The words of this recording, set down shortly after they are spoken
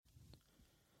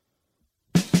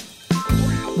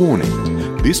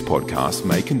Warning, this podcast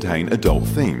may contain adult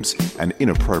themes and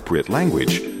inappropriate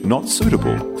language not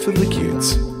suitable for the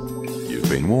kids. You've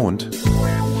been warned.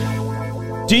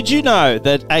 Did you know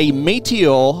that a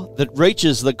meteor that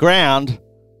reaches the ground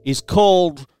is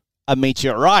called a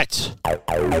meteorite?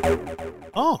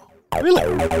 Oh, really?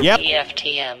 Yep.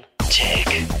 EFTM. Tech,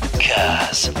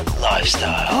 cars,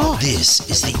 lifestyle. This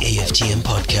is the EFTM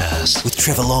podcast with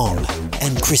Trevor Long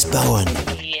and Chris Bowen.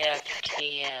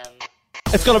 EFTM.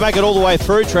 It's got to make it all the way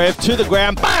through, Trev, to the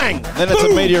ground. Bang! Then it's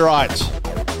a meteorite.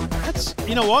 That's,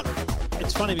 you know what?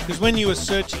 It's funny because when you were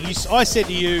searching, I said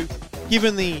to you,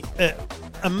 given the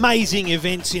amazing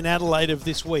events in Adelaide of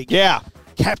this week, Yeah.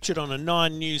 captured on a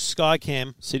 9 News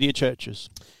Skycam, City of Churches.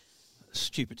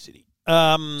 stupid city.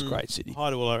 It's a great city. Hi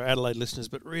to all our Adelaide listeners,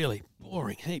 but really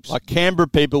boring heaps. Like Canberra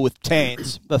people with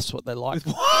tans. That's what they like.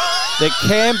 They're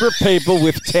Canberra people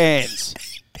with tans.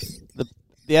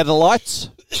 The Adelaites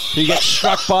who get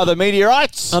struck by the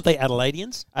meteorites. Aren't they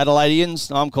Adelaideans? Adelaideans.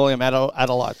 No, I'm calling them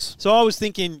Adelites. So I was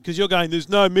thinking, because you're going, there's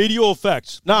no meteor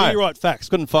facts. No. Meteorite facts.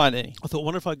 Couldn't find any. I thought,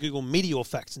 wonder if I Google meteor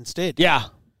facts instead. Yeah.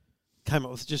 Came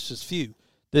up with just as few.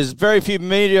 There's very few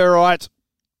meteorite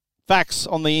facts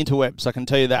on the interwebs, I can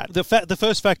tell you that. The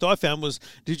first fact I found was,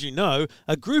 did you know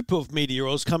a group of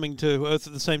meteors coming to Earth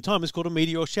at the same time is called a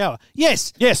meteor shower?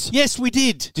 Yes. Yes, we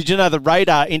did. Did you know the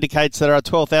radar indicates there are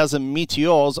 12,000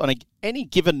 meteors on any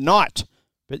given night,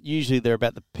 but usually they're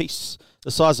about the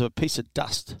size of a piece of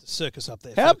dust. Circus up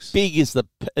there, How folks. big is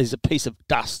a piece of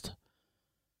dust?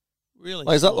 Really?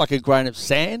 Like, is that small. like a grain of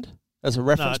sand as a No,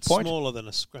 reference it's point? smaller than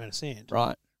a grain of sand.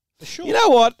 Right. For sure. You know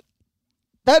what?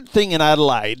 That thing in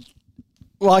Adelaide,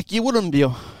 like you wouldn't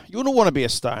want to be a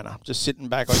stoner just sitting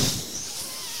back on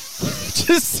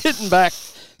just sitting back,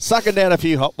 sucking down a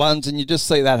few hot ones, and you just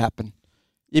see that happen.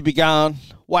 You'd be going,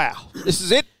 "Wow, this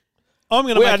is it.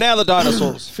 We are now the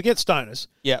dinosaurs." Forget stoners.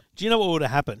 Yeah. Do you know what would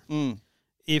have happened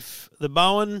if the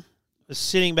Bowen was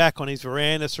sitting back on his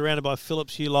veranda, surrounded by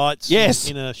Philips Hue lights? Yes.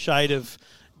 In a shade of,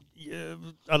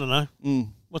 I don't know.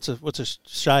 What's a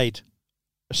shade?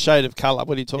 A shade of colour.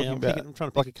 What are you talking I'm about? trying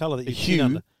to pick a colour that you hue. sit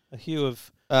under. A hue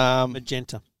of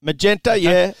magenta. Magenta,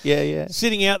 yeah.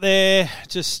 Sitting out there,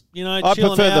 just I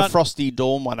chilling prefer out, the frosty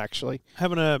dawn one actually.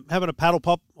 having a paddle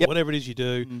pop or Yep. whatever it is you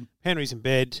do. Henry's in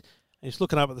bed and he's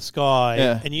looking up at the sky,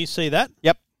 Yeah. and you see that.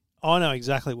 Yep. I know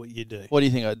exactly what you do. What do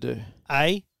you think I'd do?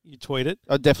 A, you tweet it.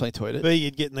 I'd definitely tweet it. B,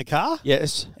 you'd get in the car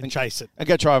Yes, and chase it. and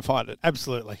go try and find it.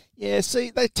 Absolutely. Yeah, see,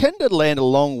 they tend to land a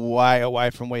long way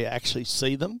away from where you actually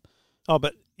see them. Oh,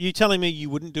 but you telling me you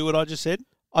wouldn't do what I just said?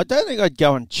 I don't think I'd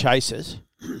go and chase it.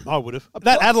 I would have.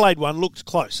 That Adelaide one looked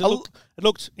close. It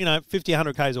looked 50,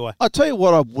 100 Ks away. I'll tell you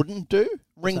what I wouldn't do.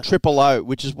 Ring 000,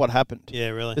 which is what happened. Yeah,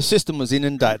 really. The system was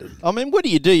inundated. I mean, what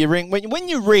do? You ring when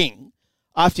you ring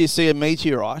after you see a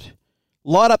meteorite,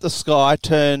 light up the sky,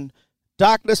 turn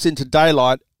darkness into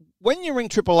daylight. When you ring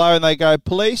 000 and they go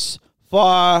police,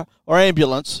 fire, or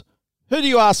ambulance, who do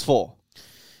you ask for?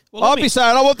 Well, I'll be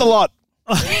saying I want the lot.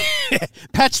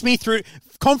 Patch me through,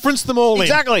 conference them all in.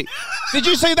 Exactly. Did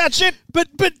you see that shit? But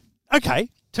okay,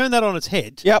 turn that on its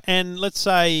head. Yep. And let's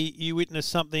say you witness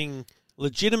something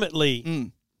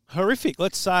legitimately horrific.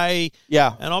 Let's say,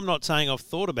 Yeah. and I'm not saying I've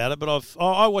thought about it, but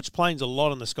I watch planes a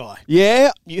lot in the sky,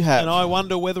 Yeah, you have. and I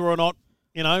wonder whether or not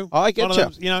I get one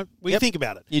of you. those, we Yep. think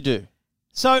about it. You do.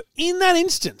 So in that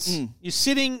instance, you're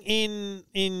sitting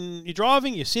you're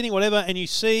driving, you're sitting, whatever, and you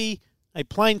see a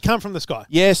plane come from the sky.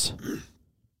 Yes.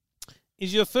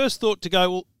 Is your first thought to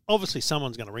go, well, obviously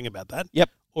someone's going to ring about that? Yep.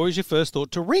 Or is your first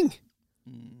thought to ring?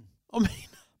 I mean,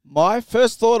 My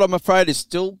first thought, I'm afraid, is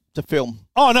still to film.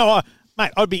 oh no,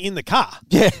 mate, I'd be in the car.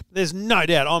 Yeah. There's no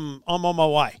doubt. I'm on my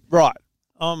way. Right.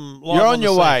 I'm live You're on the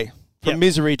your scene. way from Yep.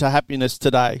 misery to happiness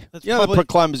today. That's You know, the probably-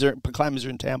 proclaimers are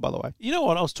in town, by the way. You know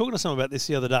what? I was talking to someone about this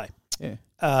the other day.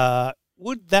 Yeah.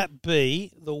 Would that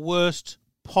be the worst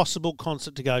possible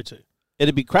concert to go to?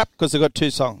 It'd be crap because they've got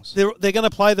 2 songs. They're going to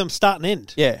play them start and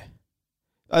end. Yeah.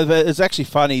 It's actually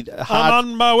funny. I'm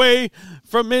on my way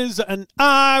from and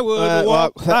I would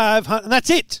walk 500, and that's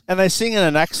it. And they sing in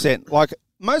an accent. Like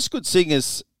most good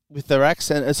singers with their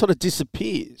accent, it sort of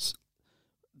disappears.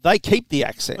 They keep the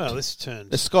accent. Well, this turns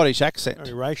the Scottish accent.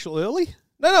 very racial early.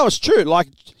 No, it's true. Like,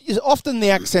 often the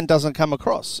accent doesn't come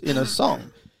across in a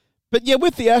song. But yeah,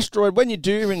 with the asteroid, when you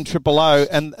do ring 000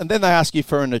 and then they ask you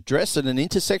for an address at an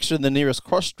intersection in the nearest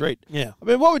cross street. Yeah. I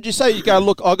mean, what would you say? You go,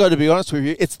 look, I got to be honest with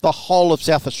you, it's the whole of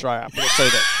South Australia. We'll see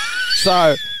that.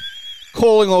 So,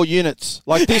 calling all units.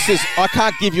 Like, this is, I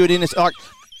can't give you an intersection. Like,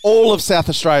 all of South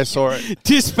Australia saw it.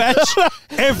 Dispatch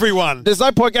everyone. There's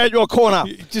no point going to a corner.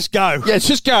 Just go. Yeah,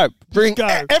 just go. Bring go.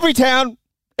 every town,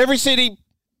 every city,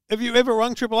 Have you ever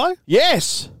rung Triple O?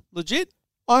 Yes. Legit?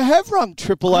 I have run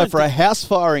Triple O for a house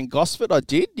fire in Gosford. I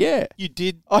did, yeah. You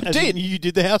did? I as did. in You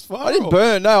did the house fire? I didn't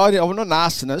burn, no. I'm not an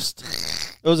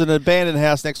arsonist. It was an abandoned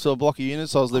house next to a block of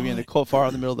units. I was living in a caught fire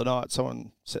in the middle of the night.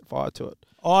 Someone set fire to it.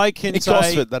 I can In say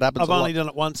Gosford, that happens I've a lot. only done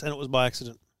it once, and it was by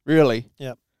accident. Really?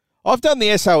 Yep. I've done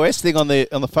the SOS thing on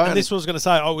the phone. And this was going to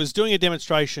say, I was doing a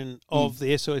demonstration of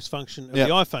the SOS function of the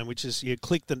iPhone, which is you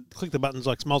click the buttons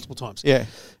like multiple times. Yeah.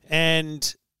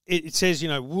 And it says,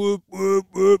 whoop, whoop,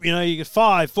 whoop, you get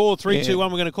 5, 4, 3, 2,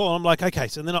 1, we're going to call. And I'm like, okay.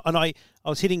 So then I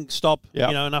was hitting stop,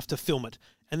 enough to film it.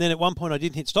 And then at one point I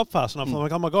didn't hit stop fast enough. I'm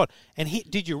like, oh my God. And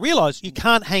did you realise you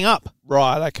can't hang up?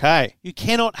 Right, okay. You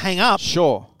cannot hang up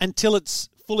until it's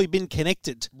fully been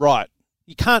connected. Right.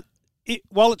 You can't,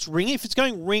 while it's ringing, if it's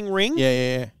going ring,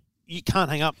 Yeah. you can't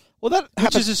hang up. Well, that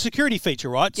happens. Which is a security feature,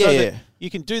 right? Yeah, so that you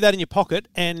can do that in your pocket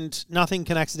and nothing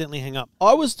can accidentally hang up.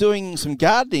 I was doing some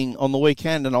gardening on the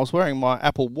weekend and I was wearing my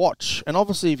Apple Watch. And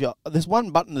obviously, there's one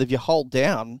button that if you hold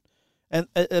down, and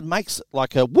it makes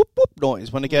like a whoop whoop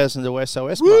noise when it goes into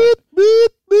SOS mode. Whoop,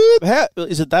 whoop, whoop. How,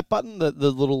 is it that button, the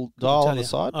little dial on the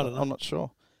side? I don't know. I'm not sure.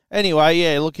 Anyway,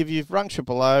 yeah, look, if you've rung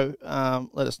Triple O,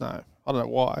 let us know. I don't know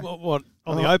why. What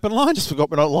on the open line? Just forgot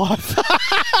we're not live.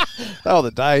 Oh, the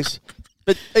days.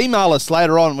 But email us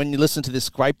later on when you listen to this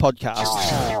great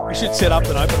podcast. We should set up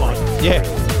an open line. Yeah.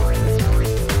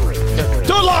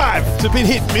 Do it live! It's a bit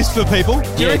hit and miss for people.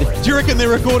 Do you reckon they're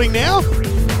recording now?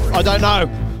 I don't know.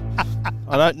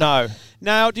 I don't know.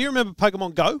 Now, do you remember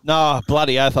Pokemon Go? No,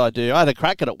 bloody oath I do. I had a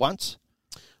crack at it once.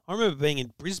 I remember being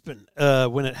in Brisbane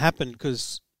when it happened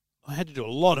because I had to do a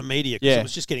lot of media because it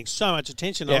was just getting so much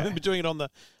attention. I remember doing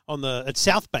it at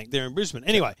South Bank there in Brisbane.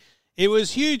 Anyway, it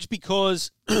was huge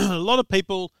because a lot of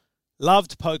people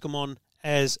loved Pokemon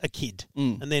as a kid,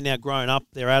 and they're now grown up.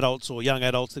 They're adults or young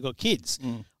adults. They've got kids.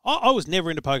 I was never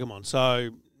into Pokemon, so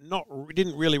it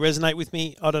didn't really resonate with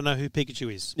me. I don't know who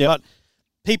Pikachu is, but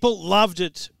people loved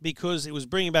it because it was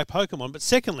bringing back Pokemon. But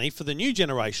secondly, for the new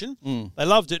generation, they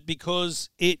loved it because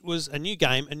it was a new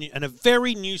game and a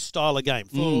very new style of game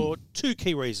for two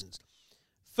key reasons.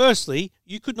 Firstly,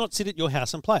 you could not sit at your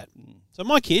house and play it. So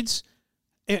my kids,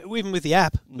 even with the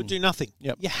app, could do nothing.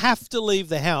 Yep. You have to leave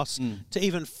the house to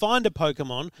even find a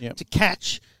Pokemon to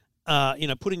catch,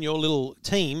 put in your little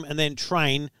team and then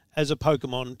train as a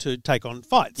Pokemon to take on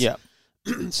fights. Yeah.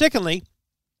 Secondly,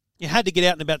 you had to get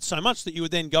out and about so much that you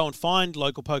would then go and find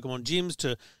local Pokemon gyms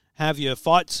to have your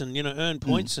fights and, earn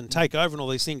points and take over and all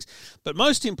these things. But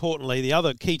most importantly, the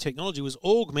other key technology was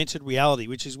augmented reality,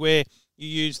 which is where you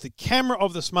use the camera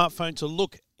of the smartphone to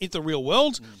look at the real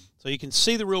world. So you can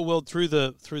see the real world through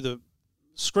the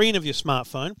screen of your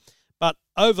smartphone, but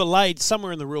overlaid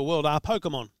somewhere in the real world are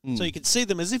Pokemon. So you can see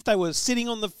them as if they were sitting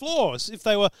on the floor, as if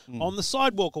they were on the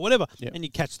sidewalk or whatever, and you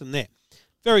catch them there.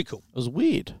 Very cool. It was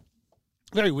weird.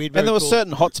 Very weird. And there were cool.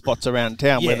 certain hotspots around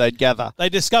town where they'd gather. They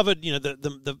discovered,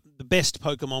 the best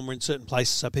Pokemon were in certain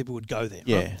places, so people would go there.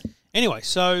 Yeah. Right? Anyway,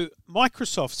 so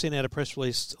Microsoft sent out a press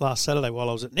release last Saturday while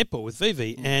I was at netball with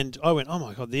Vivi, and I went, oh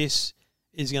my God, this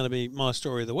is going to be my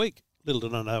story of the week. Little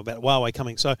did I know about Huawei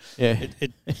coming, so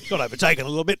it got overtaken a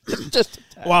little bit. Just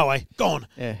Huawei, gone.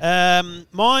 Yeah.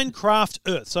 Minecraft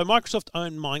Earth. So Microsoft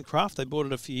owned Minecraft. They bought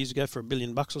it a few years ago for $1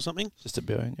 billion or something. Just a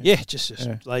billion. Yeah, just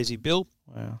lazy bill.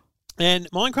 Wow.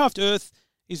 And Minecraft Earth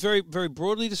is very, very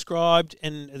broadly described,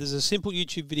 and there's a simple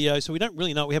YouTube video, so we don't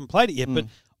really know. We haven't played it yet, but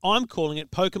I'm calling it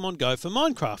Pokemon Go for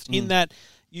Minecraft, in that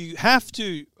you have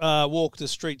to walk the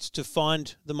streets to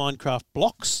find the Minecraft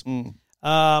blocks,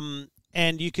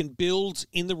 and you can build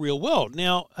in the real world.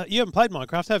 Now, you haven't played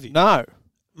Minecraft, have you? No.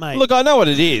 Mate. Look, I know what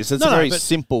it is. It's a very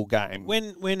simple game.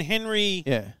 When Henry...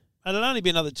 Yeah. And it'll only be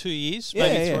another 2 years,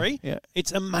 maybe 3. Yeah.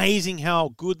 It's amazing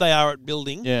how good they are at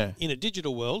building in a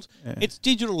digital world. Yeah. It's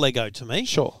digital Lego to me.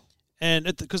 Sure. And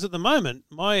because at the moment,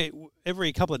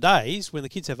 every couple of days when the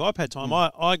kids have iPad time,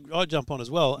 I jump on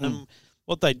as well. And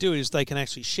what they do is they can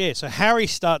actually share. So Harry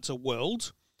starts a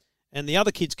world, and the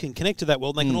other kids can connect to that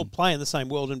world. And they can all play in the same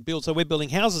world and build. So we're building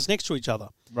houses next to each other,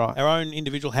 right? Our own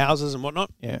individual houses and whatnot.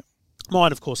 Yeah.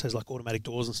 Mine, of course, has like automatic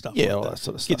doors and stuff. Yeah, like all that. that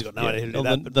sort of Kids stuff. have got no idea how to do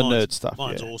that. But the nerd stuff.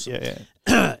 Mine's awesome.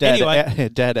 Yeah.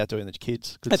 Dad out doing the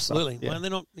kids. Good Absolutely. Stuff. Yeah. Well,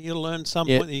 they're not. You got to learn some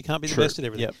point that you can't be the best at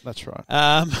everything. Yeah, that's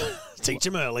right. Teach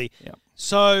them early. Yeah.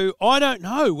 So I don't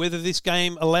know whether this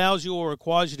game allows you or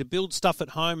requires you to build stuff at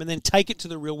home and then take it to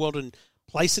the real world and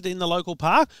place it in the local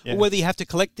park, or whether you have to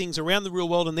collect things around the real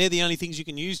world and they're the only things you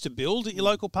can use to build at your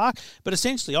local park. But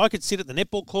essentially, I could sit at the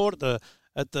netball court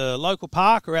at the local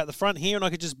park or out the front here, and I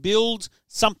could just build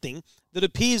something that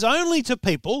appears only to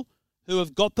people who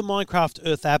have got the Minecraft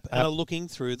Earth app and are looking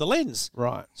through the lens.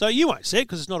 Right. So you won't see it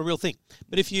because it's not a real thing.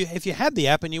 But if you had the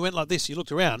app and you went like this, you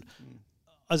looked around,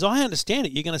 as I understand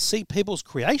it, you're going to see people's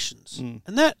creations.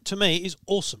 And that, to me, is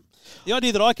awesome. The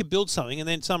idea that I could build something and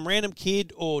then some random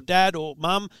kid or dad or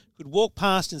mum could walk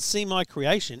past and see my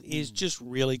creation is just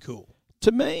really cool.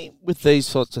 To me, with these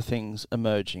sorts of things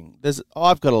emerging,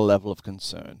 I've got a level of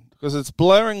concern because it's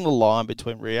blurring the line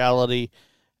between reality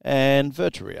and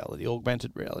virtual reality,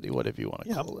 augmented reality, whatever you want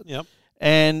to call it. Yep.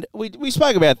 And we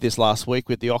spoke about this last week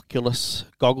with the Oculus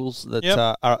goggles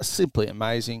that are simply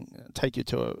amazing, take you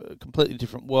to a completely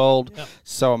different world,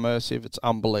 so immersive, it's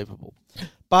unbelievable.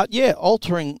 But yeah,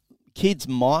 altering kids'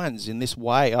 minds in this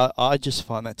way, I just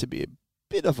find that to be a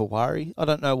bit of a worry. I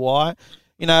don't know why.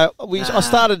 You know, I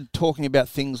started talking about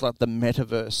things like the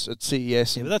metaverse at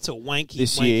CES. Yeah, but that's a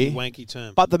wanky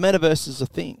term. But the metaverse is a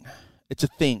thing. It's a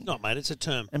thing. No, mate, it's a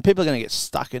term. And people are going to get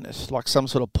stuck in it, like some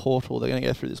sort of portal. They're going to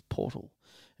go through this portal,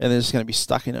 and they're just going to be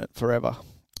stuck in it forever.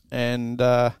 And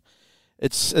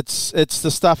it's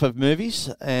the stuff of movies,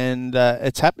 and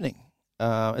it's happening.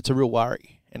 It's a real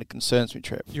worry, and it concerns me,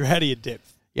 Trev. You're out of your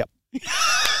depth. Yep.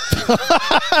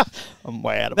 I'm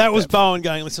way out of my depth. That was Bowen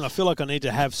going, listen, I feel like I need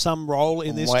to have some role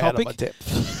in this topic. Out of my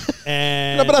depth.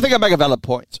 And no, but I think I make a valid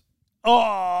point.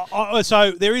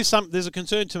 So there's a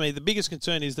concern to me. The biggest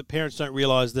concern is that parents don't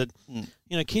realise that,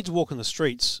 kids walking the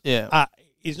streets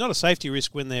is not a safety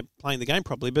risk when they're playing the game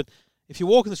properly, but if you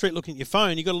walk in the street looking at your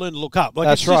phone, you've got to learn to look up.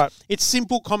 That's right. It's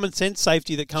simple common sense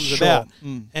safety that comes about.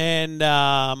 And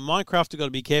Minecraft have got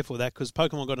to be careful of that because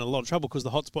Pokemon got in a lot of trouble because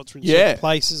the hotspots are in certain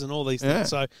places and all these things.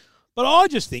 So, but I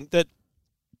just think that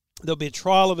there'll be a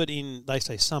trial of it in, they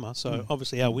say summer, so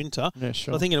obviously our winter. Yeah,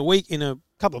 sure. But I think in a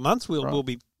couple of months we'll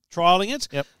be trialling it.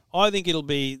 Yep. I think it'll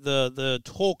be the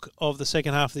talk of the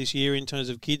second half of this year in terms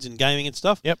of kids and gaming and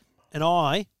stuff. Yep. And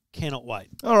I cannot wait.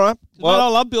 All right. Well, I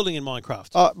love building in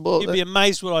Minecraft. You'd be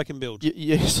amazed what I can build.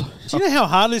 Yes. Do you know how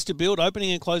hard it is to build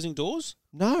opening and closing doors?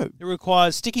 No. It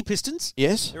requires sticky pistons.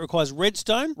 Yes. It requires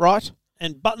redstone. Right.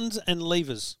 And buttons and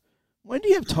levers. When do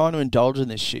you have time to indulge in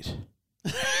this shit?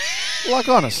 Like,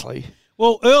 honestly.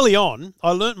 Well, early on,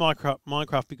 I learnt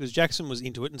Minecraft because Jackson was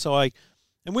into it,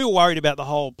 and we were worried about the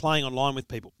whole playing online with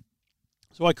people.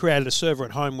 So I created a server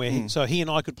at home where so he and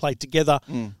I could play together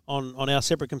on our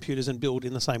separate computers and build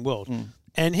in the same world.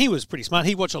 And he was pretty smart.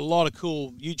 He watched a lot of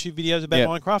cool YouTube videos about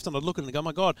Minecraft, and I'd look at it and go, oh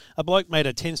my God, a bloke made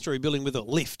a 10-story building with a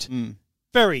lift.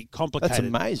 Very complicated. That's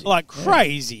amazing. Like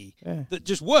crazy. That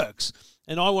just works.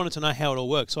 And I wanted to know how it all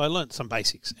works. So I learnt some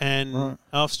basics. And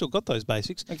I've still got those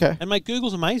basics. Okay. And mate,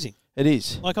 Google's amazing. It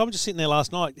is. Like I'm just sitting there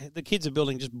last night. The kids are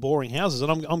building just boring houses, and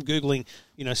I'm Googling,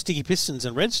 sticky pistons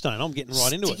and redstone. I'm getting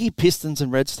right into it. Sticky pistons and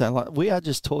redstone. Like we are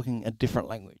just talking a different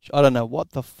language. I don't know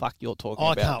what the fuck you're talking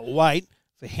about. I can't wait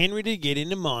for Henry to get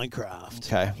into Minecraft.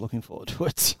 Okay, looking forward to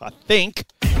it. I think.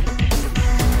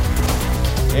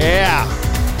 Yeah.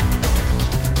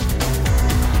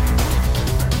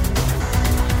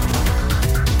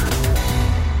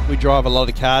 We drive a lot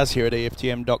of cars here at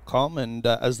EFTM.com, and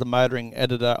as the motoring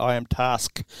editor, I am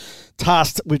tasked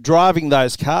with driving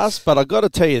those cars. But I've got to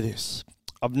tell you this.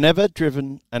 I've never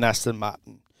driven an Aston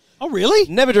Martin. Oh,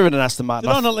 really? Never driven an Aston Martin.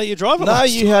 Did I not let you drive it? No,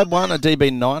 you had one, a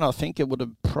DB9, I think it would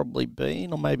have probably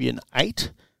been, or maybe an 8.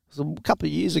 It was a couple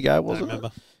of years ago, wasn't it? I don't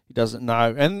remember. He doesn't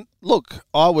know. And look,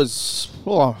 I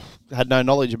had no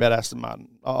knowledge about Aston Martin.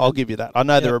 I'll give you that. I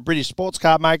know they're a British sports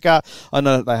car maker. I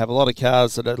know that they have a lot of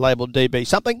cars that are labelled DB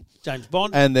something. James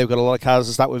Bond. And they've got a lot of cars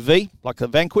that start with V, like the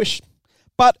Vanquish.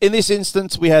 But in this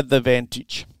instance, we had the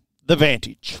Vantage. The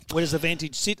Vantage. Where does the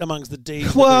Vantage sit amongst the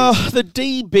Ds? Well, the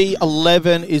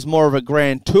DB11 is more of a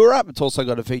Grand Tourer. It's also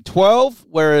got a V12,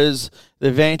 whereas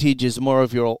the Vantage is more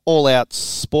of your all-out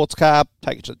sports car.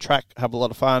 Take it to the track, have a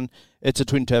lot of fun. It's a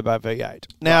twin-turbo V8.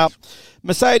 Now,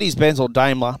 Mercedes-Benz or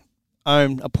Daimler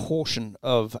own a portion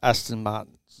of Aston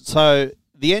Martin. So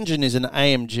the engine is an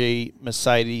AMG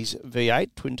Mercedes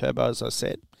V8, twin-turbo, as I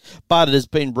said. But it has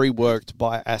been reworked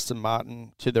by Aston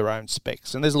Martin to their own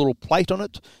specs. And there's a little plate on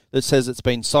it that says it's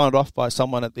been signed off by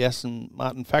someone at the Aston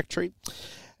Martin factory.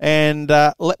 And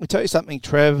let me tell you something,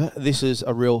 Trev, this is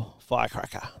a real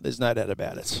firecracker. There's no doubt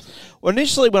about it. Well,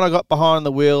 initially when I got behind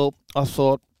the wheel, I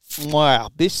thought, wow,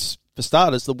 this, for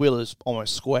starters, the wheel is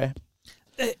almost square.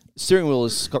 Steering wheel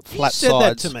has got flat sides. You said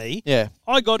that to me. Yeah.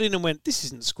 I got in and went, this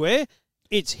isn't square.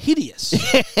 It's hideous.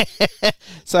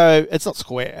 So it's not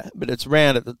square, but it's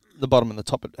round at the bottom and the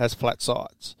top. It has flat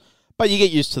sides. But you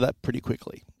get used to that pretty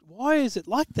quickly. Why is it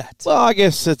like that? Well, I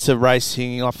guess it's a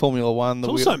racing, like Formula One. It's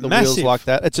also the massive. wheels like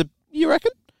that. You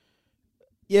reckon?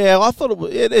 Yeah, I thought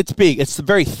it's big. It's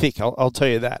very thick, I'll tell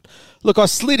you that. Look, I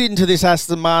slid into this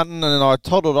Aston Martin and I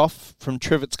toddled off from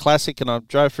Trivets Classic and I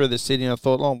drove through the city and I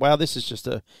thought, oh, wow, this is just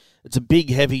it's a big,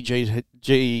 heavy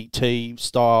GT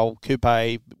style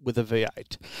coupe with a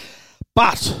V8.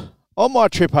 But on my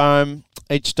trip home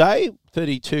each day,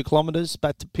 32 kilometres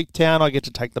back to Pigtown, I get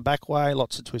to take the back way,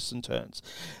 lots of twists and turns.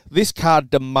 This car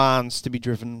demands to be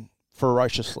driven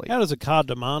ferociously. How does a car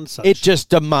demand such? It just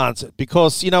demands it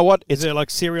because, you know what? Is there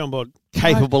like Siri on board?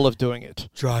 Capable of doing it.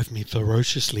 Drive me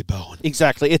ferociously, Bowen.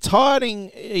 Exactly. It's hiding,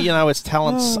 its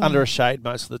talents under a shade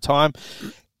most of the time.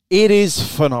 It is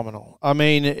phenomenal. I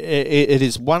mean, it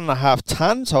is 1.5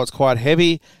 tonne, so it's quite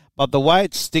heavy, but the way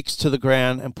it sticks to the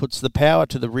ground and puts the power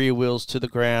to the rear wheels to the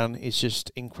ground is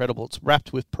just incredible. It's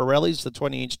wrapped with Pirellis, the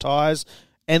 20-inch tyres,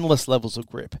 endless levels of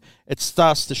grip. It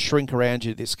starts to shrink around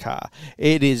you, this car.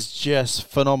 It is just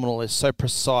phenomenal. It's so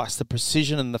precise. The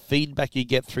precision and the feedback you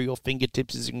get through your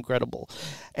fingertips is incredible.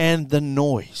 And the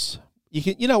noise.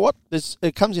 You know what?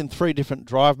 It comes in 3 different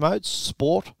drive modes: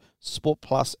 Sport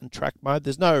Plus, and Track mode.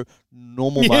 There's no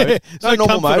normal mode. No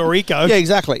normal mode. Or eco. Yeah,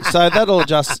 exactly. So that'll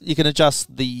adjust. You can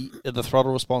adjust the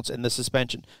throttle response and the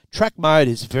suspension. Track mode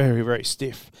is very, very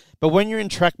stiff. But when you're in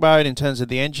track mode, in terms of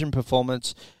the engine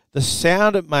performance, the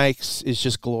sound it makes is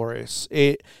just glorious.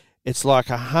 It's like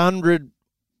 100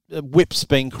 whips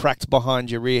being cracked behind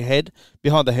your rear head,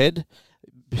 behind the head.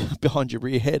 Behind your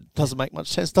rear head. Doesn't make much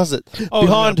sense, does it? Oh,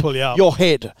 behind pull you up. your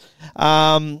head.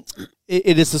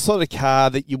 It is the sort of car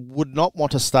that you would not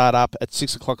want to start up at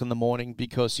 6 o'clock in the morning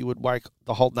because you would wake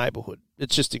the whole neighbourhood.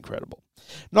 It's just incredible.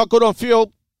 Not good on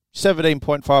fuel.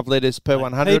 17.5 litres per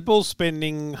 100. People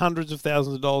spending hundreds of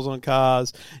thousands of dollars on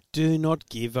cars do not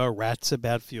give a rat's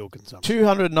about fuel consumption.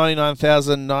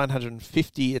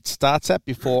 299,950 it starts at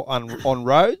before on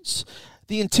roads.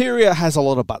 The interior has a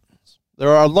lot of buttons. There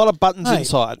are a lot of buttons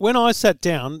inside. When I sat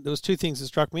down, there was 2 things that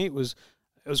struck me. It was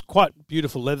quite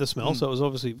beautiful leather smell, so it was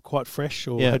obviously quite fresh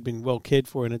or had been well cared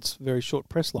for in its very short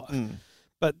press life.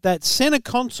 But that centre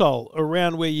console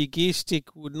around where your gear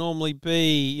stick would normally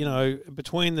be,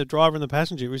 between the driver and the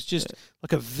passenger, was just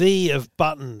like a V of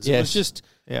buttons. Yes. It was just,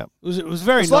 it was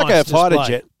very nice. It's like a fighter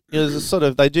display. jet. It was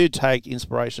they do take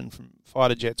inspiration from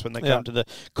fighter jets when they come to the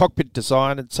cockpit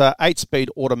design. It's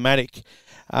 8-speed automatic.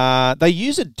 They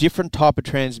use a different type of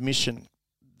transmission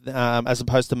as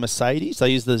opposed to Mercedes. They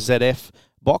use the ZF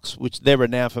box, which they're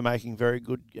renowned for making very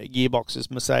good gearboxes.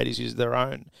 Mercedes use their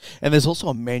own. And there's also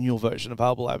a manual version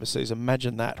available overseas.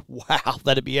 Imagine that. Wow,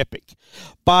 that'd be epic.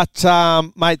 But,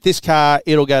 mate, this car,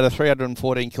 it'll go to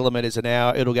 314 kilometres an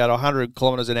hour. It'll go to 100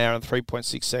 kilometres an hour in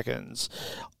 3.6 seconds.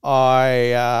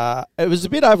 It was a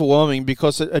bit overwhelming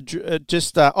because I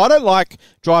don't like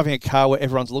driving a car where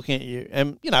everyone's looking at you.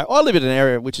 And, I live in an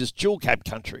area which is dual cab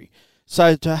country.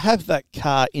 So to have that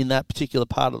car in that particular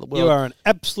part of the world, you are an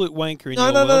absolute wanker in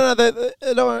your world.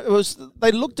 No.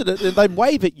 They looked at it. They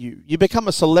wave at you. You become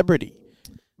a celebrity.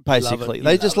 Basically,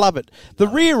 they just love it. The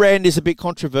rear end is a bit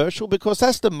controversial because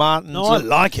Aston Martin. No, I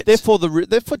like it. They're for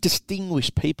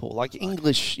distinguished people, like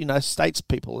English,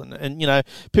 statespeople, and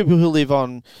people who live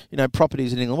on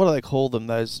properties in England. What do they call them?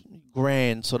 Those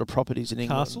grand sort of properties in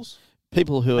England. Castles.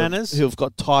 People who have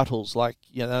got titles like,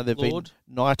 they've been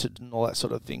knighted and all that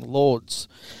sort of thing, lords.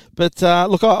 But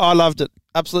look, I loved it.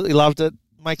 Absolutely loved it.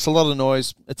 Makes a lot of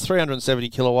noise. It's 370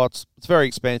 kilowatts. It's very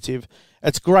expensive.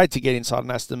 It's great to get inside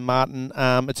an Aston Martin.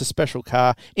 It's a special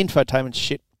car. Infotainment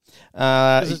shit.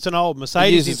 Because it's an old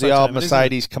Mercedes. It uses the old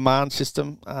Mercedes command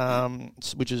system,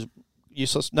 which is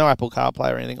useless. No Apple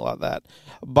CarPlay or anything like that.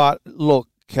 But look,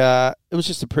 it was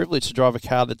just a privilege to drive a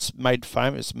car that's made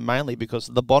famous mainly because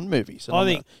of the Bond movies. And I'm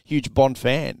a huge Bond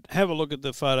fan. Have a look at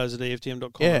the photos at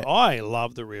EFTM.com. Yeah. I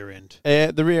love the rear end.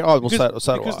 The rear,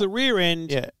 because the rear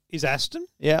end is Aston.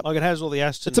 Yeah. Like it has all the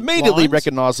Aston. It's immediately lines.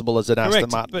 recognisable as an Correct, Aston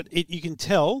Martin. But you can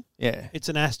tell Yeah. It's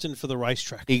an Aston for the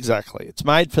racetrack. Exactly. It's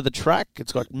made for the track.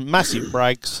 It's got massive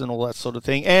brakes and all that sort of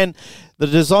thing. And the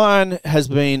design has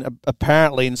been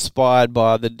apparently inspired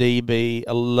by the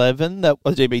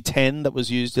DB10 that was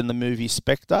used in the movie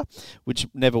Spectre, which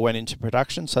never went into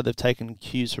production. So they've taken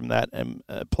cues from that and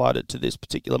applied it to this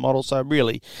particular model. So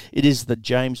really, it is the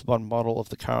James Bond model of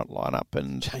the current lineup.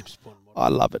 And James Bond model. I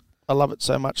love it. I love it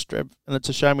so much, Trev. And it's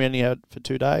a shame we only had it for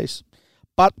 2 days.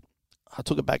 But I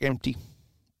took it back empty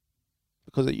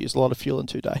because it used a lot of fuel in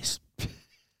 2 days.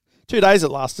 2 days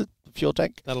it lasted, the fuel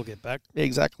tank. That'll get back. Yeah,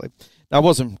 exactly. No, it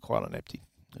wasn't quite on empty.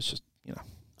 It's just,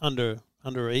 Under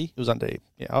E? It was under E.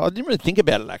 Yeah, I didn't really think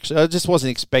about it, actually. I just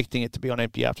wasn't expecting it to be on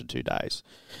empty after 2 days.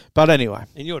 But anyway.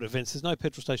 In your defence, there's no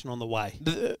petrol station on the way.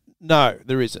 No,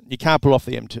 there isn't. You can't pull off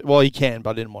the M2. Well, you can, but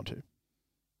I didn't want to.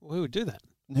 Well, who would do that?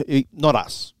 Not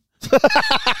us.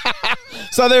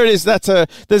 So there it is.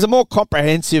 There's a more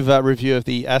comprehensive review of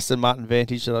the Aston Martin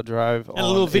Vantage that I drove. And a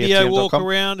little video walk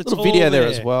around. It's a little video all there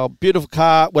as well. Beautiful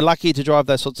car. We're lucky to drive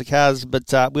those sorts of cars,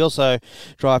 but we also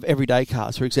drive everyday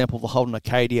cars. For example, the Holden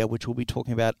Acadia, which we'll be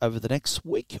talking about over the next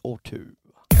week or two.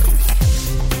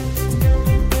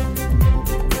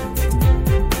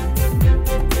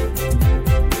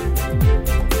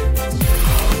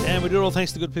 And we do it all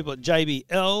thanks to the good people at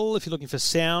JBL. If you're looking for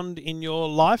sound in your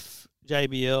life,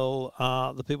 JBL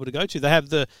are the people to go to. They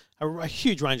have a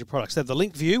huge range of products. They have the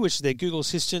Link View, which is their Google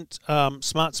Assistant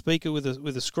smart speaker with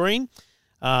a screen.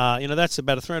 That's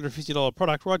about a $350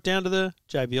 product, right down to the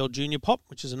JBL Junior Pop,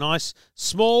 which is a nice,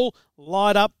 small,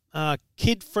 light-up,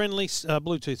 kid-friendly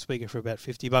Bluetooth speaker for about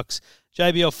 $50.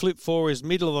 JBL Flip 4 is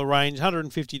middle of the range,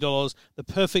 $150, the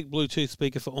perfect Bluetooth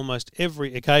speaker for almost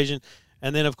every occasion.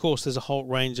 And then, of course, there's a whole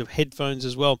range of headphones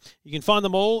as well. You can find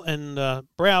them all and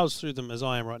browse through them as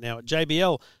I am right now at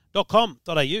jbl.com.au.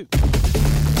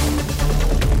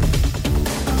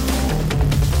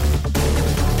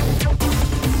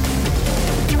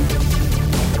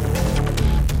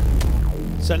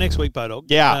 So next week, Bodog,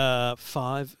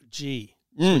 5G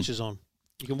switches on.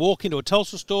 You can walk into a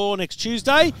Telstra store next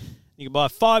Tuesday. You can buy a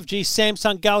 5G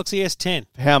Samsung Galaxy S10.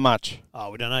 How much? Oh,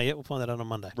 we don't know yet. We'll find that out on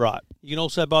Monday. Right. You can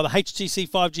also buy the HTC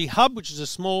 5G Hub, which is a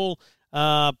small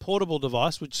portable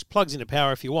device which plugs into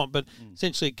power if you want, but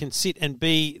essentially it can sit and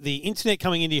be the internet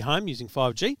coming into your home using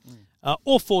 5G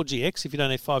or 4GX if you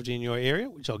don't have 5G in your area,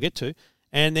 which I'll get to.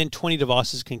 And then 20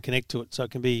 devices can connect to it. So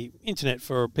it can be internet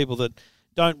for people that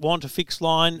don't want a fixed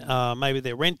line. Maybe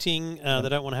they're renting. They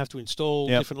don't want to have to install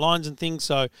different lines and things.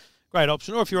 So great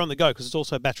option. Or if you're on the go, because it's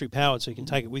also battery powered, so you can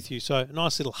take it with you. So a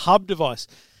nice little hub device.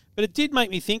 But it did make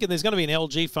me think, and there's going to be an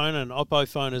LG phone and an Oppo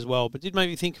phone as well, but it did make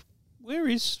me think, where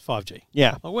is 5G?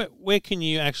 Yeah. Like where can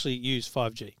you actually use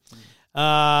 5G?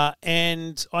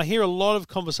 And I hear a lot of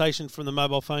conversation from the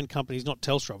mobile phone companies, not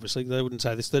Telstra, obviously, they wouldn't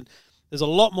say this, that there's a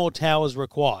lot more towers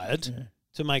required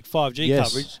to make 5G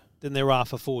coverage than there are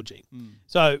for 4G.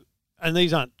 So, and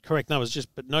these aren't correct numbers,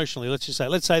 but notionally,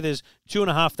 let's say there's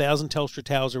 2,500 Telstra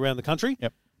towers around the country.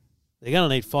 Yep. They're going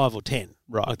to need 5 or 10.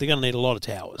 Right. Like they're going to need a lot of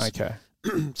towers. Okay.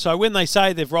 So when they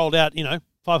say they've rolled out,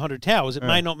 500 towers, it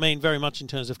may not mean very much in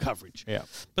terms of coverage. Yeah.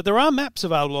 But there are maps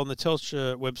available on the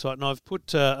Telstra website, and I've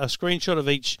put a screenshot of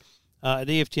each at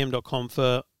EFTM.com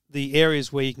for the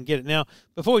areas where you can get it. Now,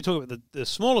 before we talk about the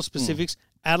smaller specifics,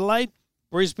 Adelaide,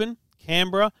 Brisbane,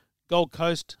 Canberra, Gold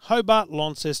Coast, Hobart,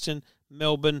 Launceston,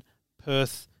 Melbourne,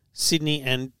 Perth, Sydney,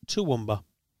 and Toowoomba.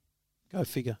 Go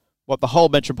figure. What, the whole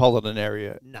metropolitan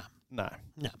area? No.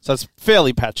 So it's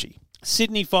fairly patchy.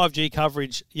 Sydney 5G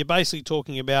coverage, you're basically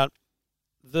talking about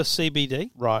the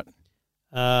CBD. Right.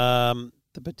 The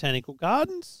Botanical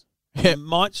Gardens. Yeah.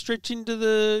 Might stretch into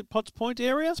the Potts Point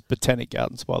area. It's Botanic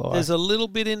Gardens, by the way. There's a little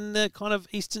bit in the kind of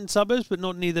eastern suburbs, but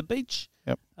not near the beach.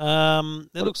 Yep.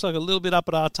 It looks like a little bit up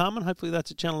at Artarmon. Hopefully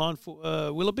that's a Channel 9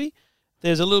 for Willoughby.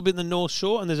 There's a little bit in the North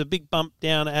Shore, and there's a big bump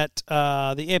down at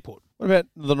the airport. What about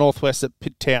the northwest at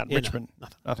Pitt Town, Richmond? No,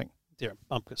 nothing. There,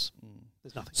 Bumpkus.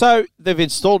 There's nothing. So they've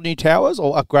installed new towers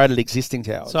or upgraded existing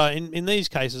towers? So in these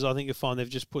cases, I think you'll find they've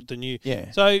just put the new...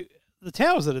 Yeah. So the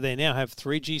towers that are there now have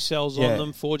 3G cells on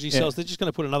them, 4G cells. They're just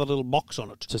going to put another little box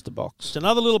on it. Just a box. It's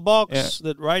another little box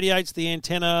that radiates the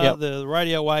antenna, the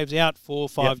radio waves out for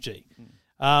 5G.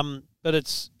 But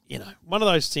it's, one of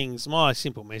those things, my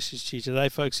simple message to you today,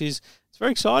 folks, is it's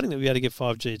very exciting that we able to get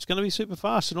 5G. It's going to be super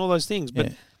fast and all those things,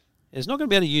 but it's not going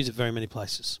to be able to use it very many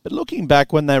places. But looking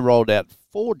back when they rolled out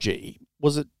 4G,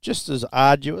 was it just as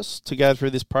arduous to go through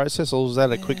this process, or was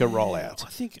that a quicker rollout?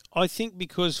 I think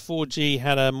because 4G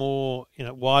had a more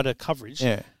wider coverage,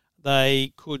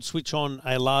 they could switch on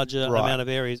a larger amount of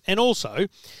areas. And also,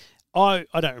 I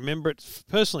don't remember it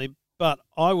personally, but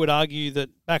I would argue that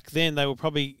back then they were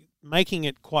probably making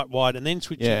it quite wide and then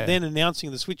switching, then announcing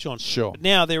the switch on. Sure. But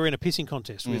now they're in a pissing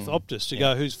contest with Optus to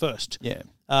go who's first. Yeah.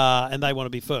 And they want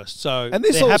to be first. So and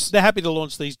they're happy to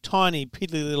launch these tiny,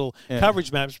 piddly little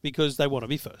coverage maps because they want to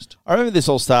be first. I remember this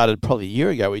all started probably a year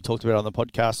ago. We talked about it on the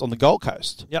podcast on the Gold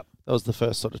Coast. Yep. That was the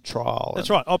first sort of trial. That's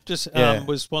right. Optus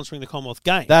was sponsoring the Commonwealth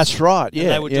Games. That's right, yeah.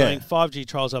 And they were doing 5G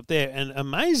trials up there. And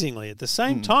amazingly, at the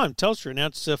same time, Telstra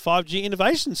announced a 5G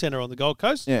Innovation Centre on the Gold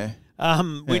Coast. Yeah.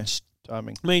 Which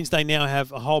timing means they now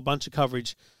have a whole bunch of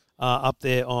coverage up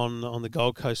there on the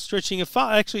Gold Coast, stretching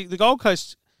far. Actually, the Gold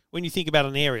Coast when you think about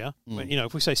an area,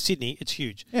 if we say Sydney, it's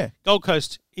huge. Yeah. Gold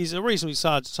Coast is a reasonably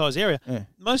size area. Yeah.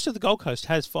 Most of the Gold Coast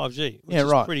has 5G, which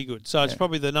is pretty good. So it's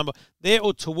probably the number. There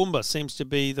or Toowoomba seems to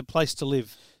be the place to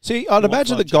live. See, I'd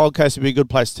imagine the Gold Coast would be a good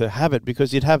place to have it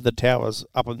because you'd have the towers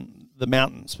up in the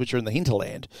mountains, which are in the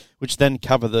hinterland, which then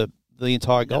cover the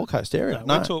entire Gold Coast area.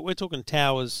 We're talking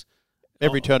towers.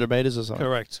 Every 200 metres or something.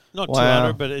 Correct. Not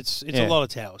 200, but it's a lot of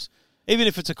towers. Even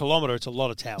if it's a kilometre, it's a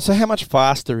lot of towers. So how much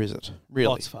faster is it,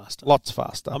 really? Lots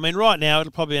faster. I mean, right now,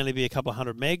 it'll probably only be a couple of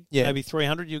hundred meg, maybe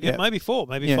 300. You'll get maybe 4,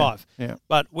 maybe 5. Yeah.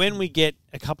 But when we get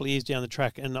a couple of years down the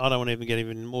track, and I don't want to even get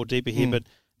even more deeper here, but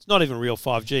it's not even real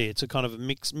 5G. It's a kind of a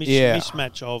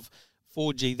mishmatch of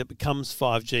 4G that becomes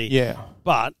 5G. Yeah.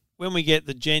 But when we get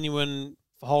the genuine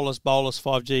holus bolus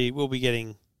 5G, we'll be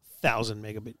getting 1,000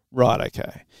 megabit. Right,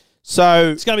 okay. So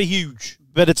it's going to be huge.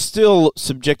 But it's still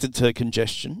subjected to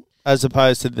congestion as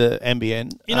opposed to the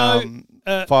NBN,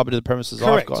 fibre to the premises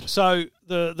correct. I've got. So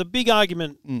the big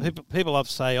argument, people love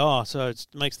to say, so it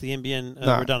makes the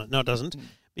NBN redundant. No, it doesn't.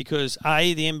 Because,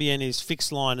 A, the NBN is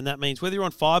fixed line, and that means whether you're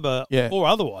on fibre or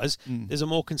otherwise, there's a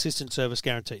more consistent service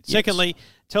guaranteed. Yes. Secondly,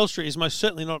 Telstra is most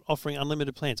certainly not offering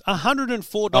unlimited plans.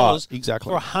 $104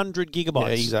 for 100 gigabytes.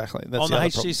 Yeah, exactly. That's on the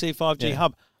HTC 5G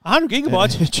hub. 100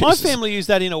 gigabytes? My family used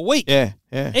that in a week. Yeah.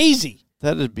 Easy.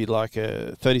 That'd be like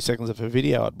 30 seconds of a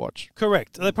video I'd watch.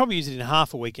 Correct. They probably use it in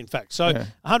half a week, in fact. So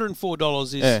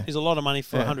 $104 is a lot of money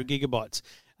for 100 gigabytes.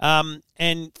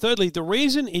 And thirdly, the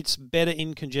reason it's better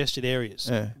in congested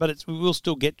areas, but we will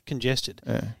still get congested,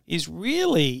 is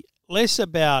really less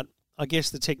about, I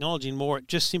guess, the technology and more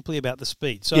just simply about the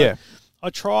speed. So I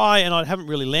try, and I haven't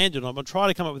really landed on it, but I try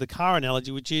to come up with a car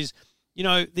analogy, which is,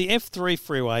 the F3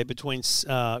 freeway between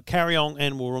Carryong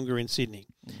and Wahroonga in Sydney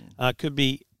could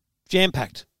be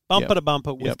jam-packed, bumper to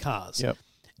bumper with cars. Yep.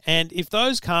 And if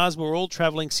those cars were all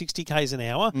travelling 60 k's an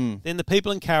hour, then the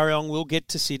people in Carryong will get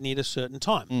to Sydney at a certain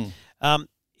time.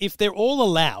 If they're all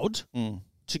allowed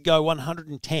to go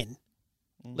 110,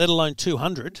 let alone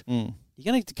 200,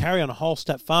 you're going to have to carry on a whole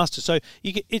step faster. So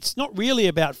it's not really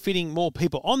about fitting more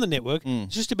people on the network.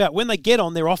 It's just about when they get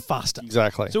on, they're off faster.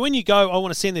 Exactly. So when you go, I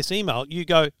want to send this email, you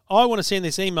go, I want to send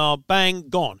this email, bang,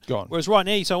 gone. Whereas right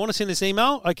now, you say, I want to send this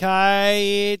email,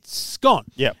 okay, it's gone.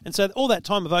 Yep. And so all that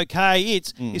time of okay,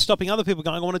 is stopping other people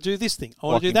going, I want to do this thing, I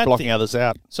want to do that blocking thing. Others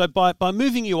out. So by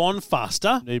moving you on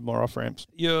faster, need more off ramps.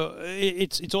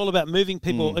 It's all about moving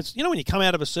people. It's when you come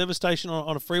out of a service station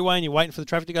on a freeway and you're waiting for the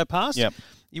traffic to go past. Yep.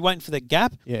 You're waiting for the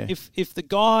gap. Yeah. If the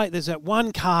guy, there's that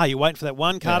one car, you're waiting for that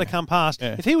one car to come past.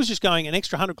 Yeah. If he was just going an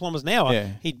extra 100 kilometres an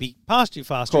hour, he'd be past you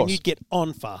faster and you'd get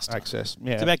on faster. Access.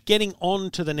 Yeah. It's about getting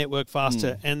onto the network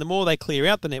faster, and the more they clear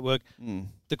out the network,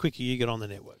 the quicker you get on the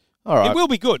network. All right. It will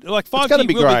be good. Like 5G will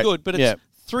be good, but it's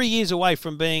 3 years away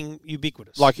from being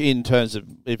ubiquitous. Like in terms of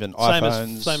even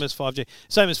iPhones. Same as 5G.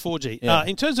 Same as 4G. Yeah.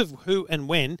 In terms of who and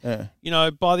when,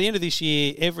 by the end of this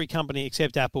year, every company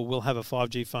except Apple will have a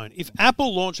 5G phone. If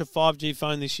Apple launch a 5G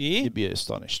phone this year... You'd be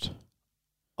astonished.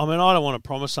 I mean, I don't want to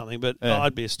promise something, but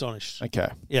I'd be astonished. Okay.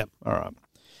 Yeah. All right.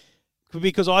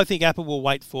 Because I think Apple will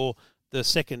wait for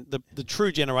the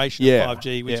true generation of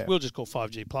 5G, which we'll just call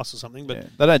 5G Plus or something. But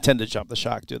they don't tend to jump the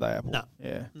shark, do they, Apple? No.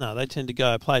 Yeah. No, they tend to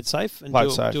go play it safe and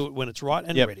do it when it's right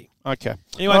and ready. Okay.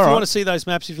 Anyway, if you want to see those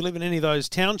maps, if you live in any of those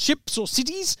townships or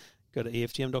cities, go to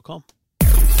EFTM.com.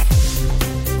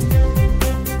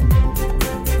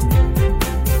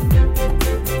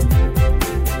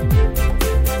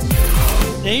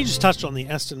 Now, you just touched on the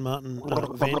Aston Martin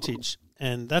Vantage,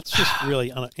 and that's just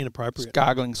really inappropriate. Just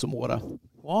gargling some water.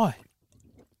 Why?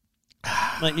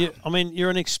 Mate, you're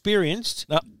an experienced...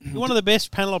 You're one of the best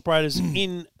panel operators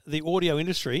in the audio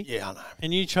industry. Yeah, I know.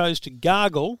 And you chose to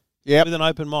gargle with an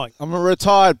open mic. I'm a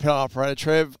retired panel operator,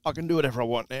 Trev. I can do whatever I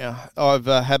want now. I've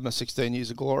had my 16 years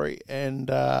of glory,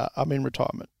 and I'm in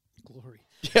retirement. Glory.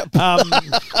 Yep.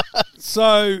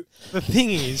 So the thing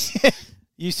is,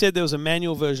 you said there was a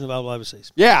manual version available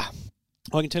overseas. Yeah.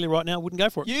 I can tell you right now, I wouldn't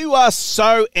go for it. You are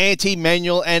so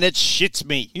anti-manual, and it shits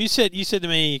me. You said to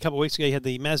me a couple of weeks ago you had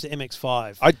the Mazda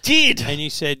MX-5. I did. And you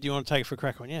said, do you want to take it for a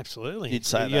crack? I went, yeah, absolutely. You'd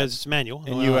say that. Goes, it's manual.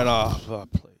 And you went, oh,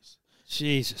 please.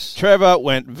 Jesus. Trevor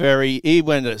went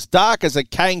as dark as a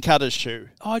cane cutter's shoe.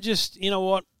 I just, you know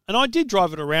what? And I did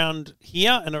drive it around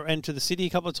here and to the city a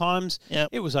couple of times. Yep.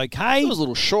 It was okay. It was a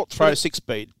little short throw,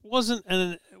 6-speed. Wasn't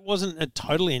wasn't a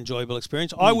totally enjoyable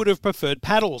experience. I would have preferred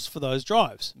paddles for those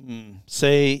drives.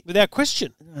 See, without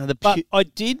question. But I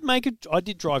did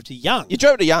drive to Young. You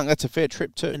drove to Young. That's a fair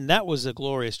trip too. And that was a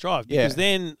glorious drive because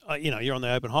then, you're on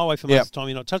the open highway for most of the time.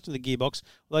 You're not touching the gearbox.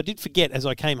 Well, I did forget as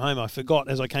I came home. I forgot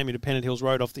as I came into Pennant Hills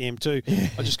Road off the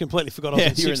M2. I just completely forgot I was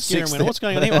in sixth gear and went, what's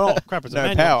going on here? Oh, crap, it's a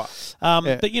manual.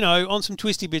 Power. But, on some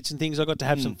twisty bits and things, I got to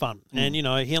have some fun. And,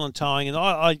 heel and towing. And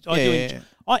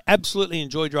I absolutely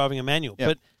enjoy driving a manual.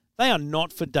 But they are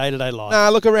not for day-to-day life.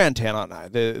 No, look, around town, I know.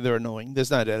 They're annoying.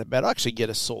 There's no doubt about it. I actually get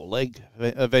a sore leg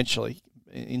eventually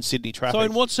in Sydney traffic. So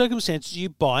in what circumstances do you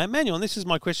buy a manual? And this is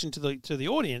my question to the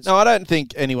audience. No, I don't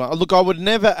think anyone... Look, I would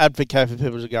never advocate for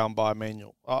people to go and buy a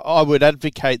manual. I would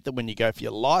advocate that when you go for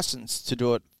your licence to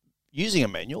do it using a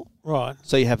manual. Right.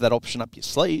 So you have that option up your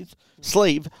sleeve.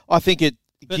 I think you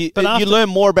after, learn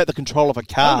more about the control of a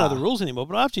car. I don't know the rules anymore,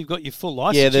 but after you've got your full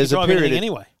licence, there's you can a drive period anything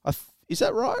anyway. Is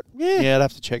that right? Yeah. I'd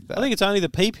have to check that. I think it's only the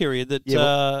P period that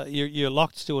you're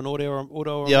locked to an auto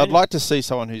or I'd like to see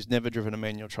someone who's never driven a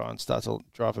manual try and start to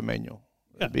drive a manual.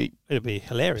 It'd be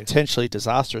hilarious. Potentially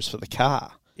disastrous for the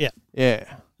car. Yeah.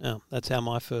 Yeah. Oh, that's how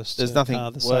my first There's nothing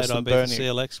car, the worse Seat than Ibiza burning.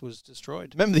 CLX was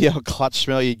destroyed. Remember the old clutch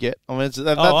smell you get? I mean,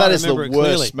 that I is the remember it worst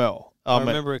clearly. smell. I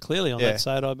remember it clearly on that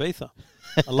Seat Ibiza.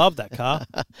 I love that car.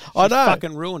 I know.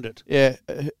 Fucking ruined it. Yeah.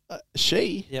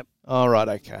 She? Yep. Oh, right,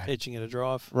 okay. Teaching her to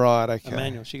drive. Right, okay. A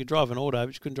manual. She could drive an auto,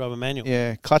 but she couldn't drive a manual.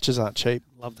 Yeah, clutches aren't cheap.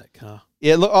 Love that car.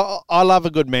 Yeah, look, I love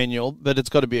a good manual, but it's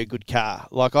got to be a good car.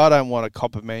 Like, I don't want a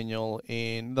copper manual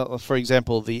in, for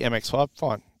example, the MX-5.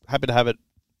 Fine. Happy to have it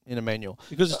in a manual.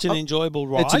 Because it's an enjoyable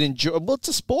ride? It's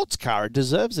a sports car. It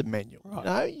deserves a manual.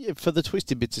 Right. For the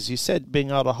twisty bits, as you said,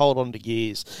 being able to hold on to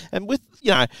gears. And with,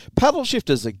 paddle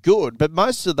shifters are good, but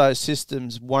most of those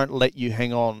systems won't let you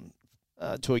hang on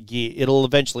to a gear. It'll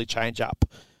eventually change up.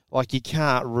 Like, you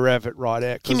can't rev it right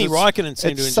out. Kimi Räikkönen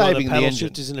seemed to enjoy the paddle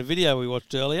shifters in a video we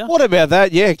watched earlier. What about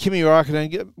that? Yeah, Kimi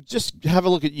Räikkönen. Just have a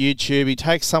look at YouTube. He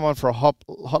takes someone for a hot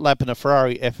lap in a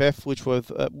Ferrari FF, which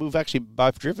we've actually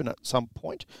both driven at some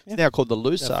point. It's now called the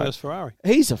Lusso. Our first Ferrari.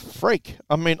 He's a freak.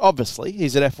 I mean, obviously,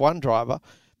 he's an F1 driver,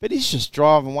 but he's just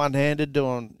driving one-handed,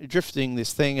 drifting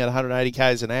this thing at 180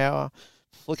 k's an hour,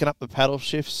 flicking up the paddle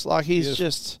shifts. Like, he's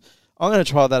just... I'm going to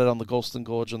try that on the Galston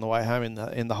Gorge on the way home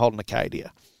in the Holden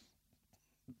Acadia.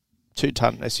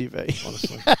 2-ton SUV.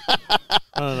 Honestly. I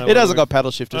don't know. It hasn't got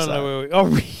paddle shifters. I don't know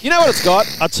where You know what it's got?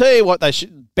 I'll tell you what they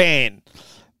should ban.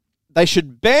 They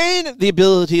should ban the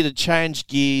ability to change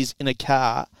gears in a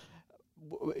car.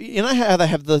 You know how they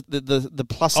have the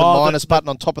plus and minus button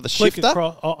on top of the shifter?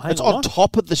 It's on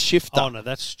top of the shifter. Oh, no,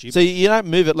 that's stupid. So you don't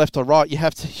move it left or right. You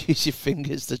have to use your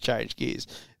fingers to change gears.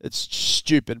 It's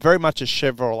stupid. Very much a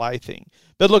Chevrolet thing.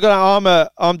 But look,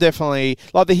 I'm definitely...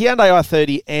 Like the Hyundai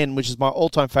i30N, which is my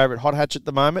all-time favourite hot hatch at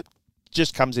the moment,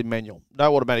 just comes in manual.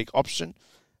 No automatic option.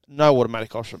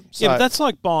 So, but that's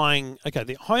like buying... Okay,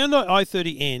 the Hyundai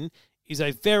i30N is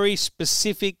a very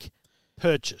specific...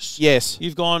 purchase. Yes,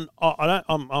 you've gone. I'm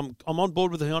on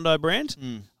board with the Hyundai brand.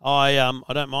 I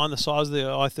don't mind the size of the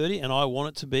i30, and I want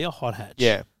it to be a hot hatch.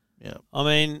 Yeah. I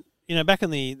mean, back in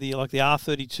the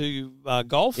R32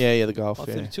 Golf. Yeah, the Golf.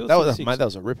 R32 that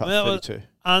was a rip up. 32.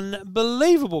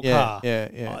 Unbelievable car.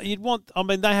 Yeah. You'd want. I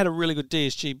mean, they had a really good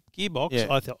DSG gearbox.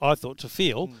 Yeah. I thought to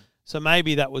feel. So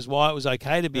maybe that was why it was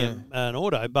okay to be an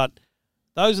auto. But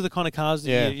those are the kind of cars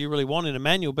that you really want in a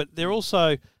manual. But they're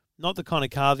also not the kind of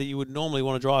car that you would normally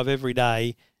want to drive every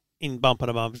day in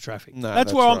bumper-to-bumper traffic. No,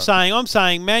 that's where I'm saying. I'm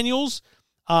saying manuals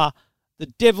are the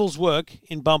devil's work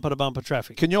in bumper-to-bumper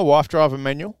traffic. Can your wife drive a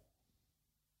manual?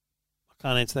 I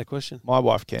can't answer that question. My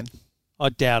wife can. I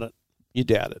doubt it. You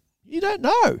doubt it. You don't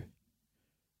know.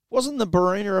 Wasn't the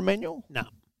Barina a manual? No.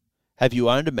 Have you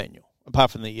owned a manual,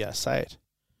 apart from the Say It?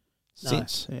 No.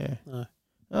 Since? Yeah. No.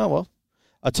 Oh, well.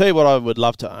 I'll tell you what I would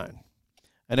love to own.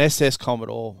 An SS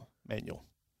Commodore manual.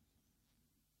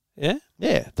 Yeah?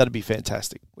 Yeah, that'd be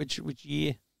fantastic. Which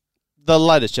year? The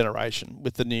latest generation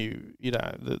with the new,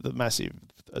 the massive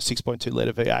 6.2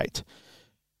 litre V8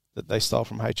 that they stole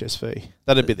from HSV.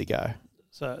 That'd be the go.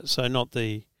 So not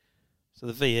the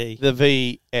VE.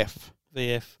 The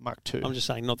VF Mark II. I'm just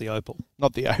saying not the Opel.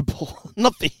 Not the Opel.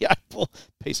 Not the Opel.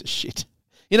 Piece of shit.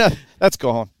 That's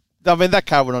gone. I mean, that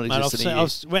car would not exist in a year.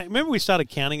 Remember we started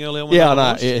counting earlier on? Yeah, I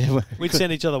know. Yeah. We'd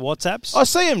send each other WhatsApps. I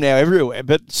see them now everywhere,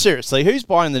 but seriously, who's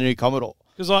buying the new Commodore?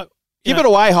 Because Give it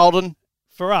away, Holden.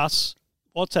 For us,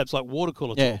 WhatsApp's like water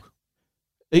cooler talk.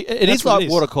 It is like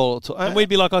water cooler talk. And we'd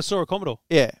be like, I saw a Commodore.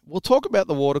 Yeah. We'll talk about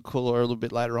the water cooler a little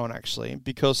bit later on, actually,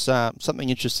 because something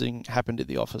interesting happened at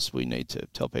the office we need to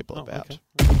tell people about.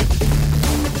 Okay.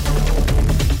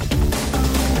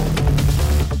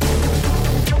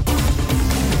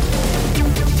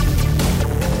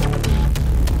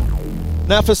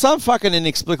 Now, for some fucking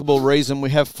inexplicable reason, we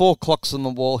have 4 clocks on the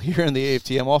wall here in the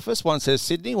EFTM office. One says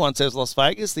Sydney, one says Las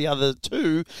Vegas. The other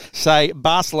 2 say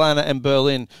Barcelona and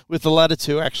Berlin, with the latter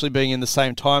 2 actually being in the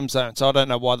same time zone. So I don't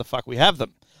know why the fuck we have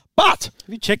them. But have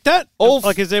you checked that?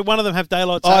 Is there one of them have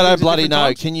daylight savings? I don't bloody know.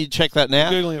 Times? Can you check that now?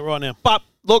 I'm Googling it right now. But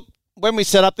look, when we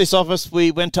set up this office,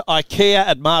 we went to IKEA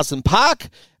at Marsden Park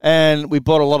and we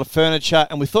bought a lot of furniture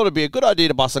and we thought it'd be a good idea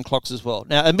to buy some clocks as well.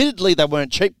 Now, admittedly, they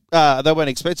weren't cheap. They weren't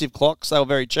expensive clocks. They were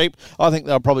very cheap. I think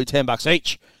they were probably $10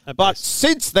 each. But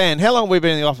since then, how long have we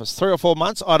been in the office? 3 or 4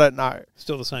 months? I don't know.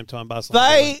 Still the same time, Barcelona.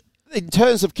 They, in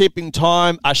terms of keeping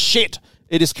time, are shit.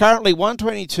 It is currently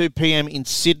 1:22 p.m. in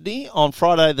Sydney on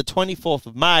Friday, the 24th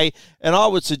of May, and I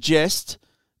would suggest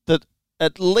that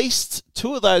at least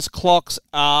 2 of those clocks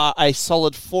are a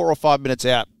solid 4 or 5 minutes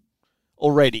out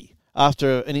already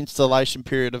after an installation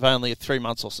period of only 3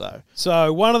 months or so.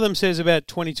 So one of them says about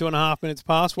 22 and a half minutes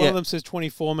past. One of them says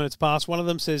 24 minutes past. One of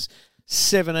them says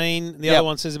 17. The other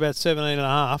one says about 17 and a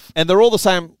half. And they're all the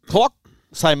same clock,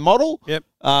 same model. Yep.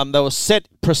 They were set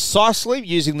precisely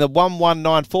using the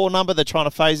 1194 number they're trying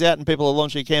to phase out, and people are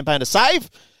launching a campaign to save.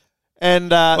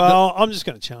 And I'm just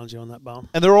going to challenge you on that, Bum.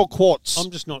 And they're all quartz. I'm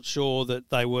just not sure that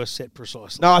they were set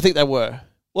precisely. No, I think they were.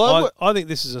 Well, I think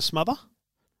this is a smother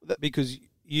because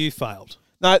you failed.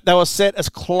 No, they were set as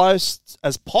close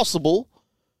as possible.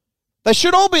 They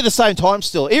should all be the same time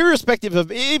still, irrespective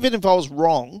of, even if I was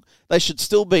wrong, they should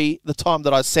still be the time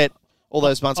that I set all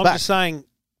those months back. I'm just saying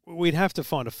we'd have to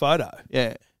find a photo.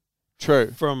 Yeah,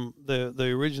 true. From the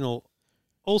original.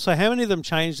 Also, how many of them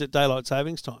changed at daylight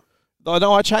savings time?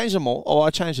 No, I changed them all. Oh, I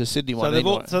changed the Sydney one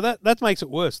anyway. So that makes it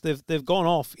worse. They've gone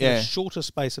off in a shorter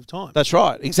space of time. That's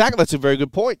right. Exactly. That's a very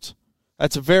good point.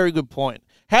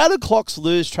 How do clocks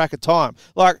lose track of time?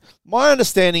 Like, my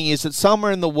understanding is that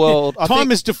somewhere in the world...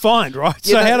 time is defined, right?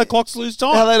 Yeah, so how do clocks lose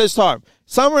time? How they lose time?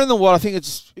 Somewhere in the world, I think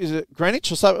is it Greenwich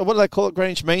or something? What do they call it?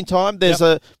 Greenwich Mean Time? There's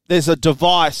a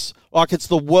device, like it's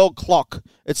the world clock.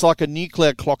 It's like a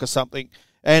nuclear clock or something.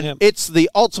 And it's the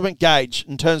ultimate gauge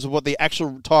in terms of what the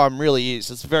actual time really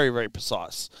is. It's very, very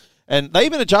precise. And they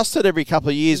even adjust it every couple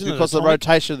of years because the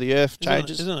rotation of the Earth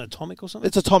changes. Isn't it atomic or something?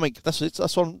 It's atomic. That's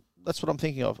what I'm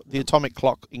thinking of. The atomic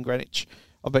clock in Greenwich.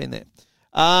 I've been there.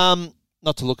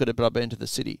 Not to look at it, but I've been to the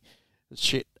city. It's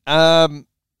shit.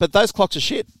 But those clocks are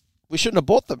shit. We shouldn't have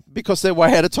bought them because they're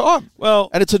way out of time. Well,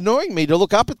 and it's annoying me to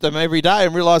look up at them every day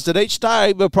and realise that each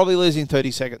day we're probably losing 30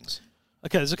 seconds.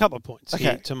 Okay, there's a couple of points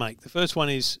here to make. The first one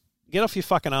is get off your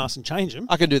fucking ass and change them.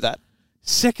 I can do that.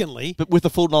 Secondly... But with the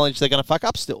full knowledge they're going to fuck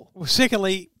up still. Well,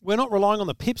 secondly, we're not relying on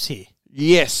the pips here.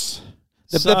 Yes.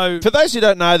 For those who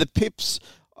don't know, the pips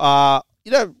are...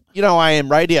 You know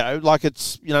AM radio, like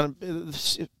it's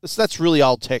that's really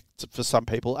old tech for some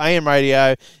people. AM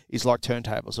radio is like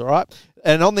turntables, all right?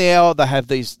 And on the hour, they have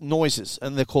these noises,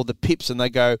 and they're called the pips, and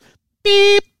they go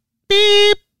beep,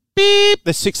 beep, beep.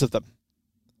 There's 6 of them.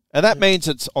 And that means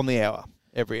it's on the hour,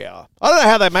 every hour. I don't know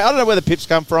how they make. I don't know where the pips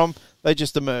come from. They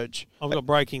just emerge. I've got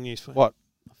breaking news for you. What?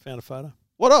 I found a photo.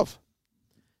 What of?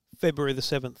 February the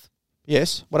 7th.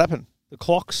 Yes. What happened? The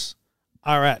clocks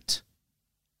are at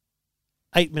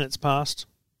 8 minutes past,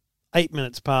 8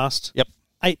 minutes past. Yep.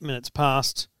 8 minutes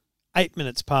past, 8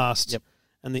 minutes past. Yep.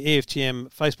 And the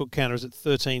EFTM Facebook counter is at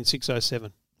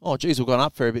 13,607. Oh, geez, we've gone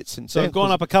up for a bit since then. So then. we've gone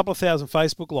up a couple of thousand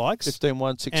Facebook likes.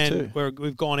 15,162. And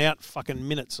we've gone out fucking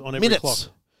minutes on every clock.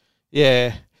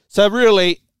 Yeah. So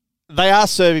really, they are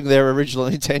serving their original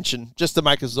intention just to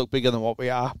make us look bigger than what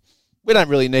we are. We don't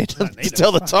really need to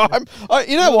tell the time.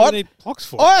 You know what? We need clocks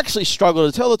for I actually struggle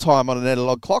to tell the time on an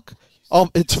analog clock.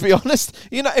 To be honest,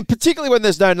 and particularly when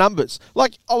there's no numbers.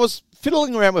 Like, I was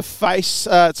fiddling around with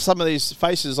some of these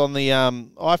faces on the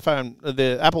iPhone,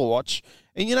 the Apple Watch,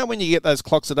 and when you get those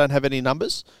clocks that don't have any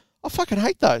numbers, I fucking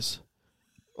hate those.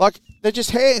 Like, they're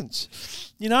just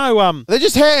hands. They're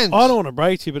just hands. I don't want to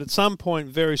break to you, but at some point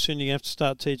very soon you have to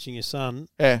start teaching your son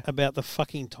about the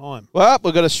fucking time. Well,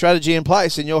 we've got a strategy in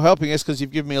place, and you're helping us because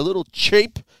you've given me a little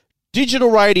cheap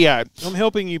digital radio. I'm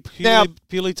helping you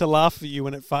purely to laugh at you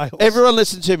when it fails. Everyone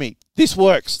listen to me. This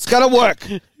works. It's going to work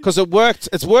because it worked.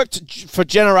 It's worked for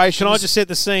generations. Can I just set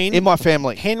the scene? In my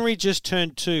family. Henry just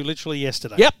turned 2 literally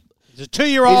yesterday. Yep. He's a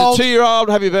 2-year-old. He's a 2-year-old.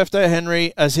 Happy birthday,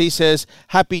 Henry. As he says,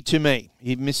 happy to me.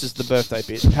 He misses the birthday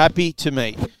bit. Happy to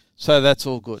me. So that's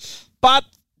all good. But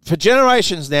for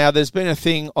generations now, there's been a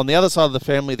thing on the other side of the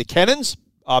family, the Cannons.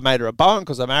 I made her a Bowen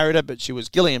because I married her, but she was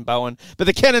Gillian Bowen. But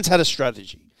the Cannons had a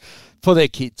strategy for their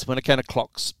kids when it came to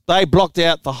clocks. They blocked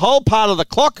out the whole part of the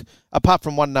clock apart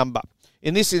from one number.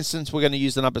 In this instance, we're going to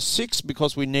use the number 6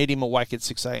 because we need him awake at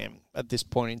 6 a.m. at this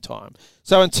point in time.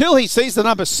 So until he sees the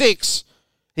number 6,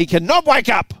 he cannot wake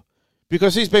up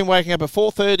because he's been waking up at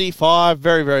 4:30, 5,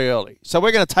 very, very early. So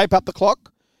we're going to tape up the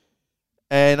clock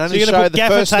and only show the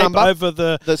first number over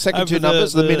the second two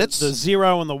numbers, the minutes, the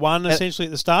 0 and the 1, essentially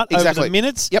at the start. Exactly. Over the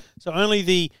minutes. Yep. So only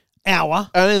the hour.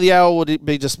 Only the hour would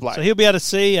be displayed. So he'll be able to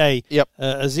see a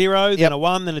 0, then Yep. a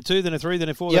 1, then a 2, then a 3, then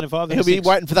a 4, then a 5, then he'll a 6. be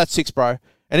waiting for that 6, bro.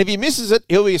 And if he misses it,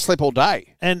 he'll be asleep all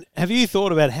day. And have you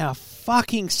thought about how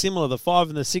fucking similar the 5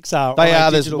 and the 6 are? They on a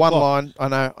are. There's digital one clock?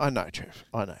 line. I know, Trev.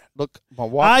 I know. Look, my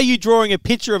wife. Are you drawing a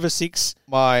picture of a 6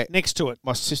 next to it?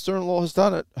 My sister-in-law has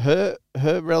done it.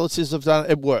 Her relatives have done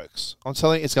it. It works. I'm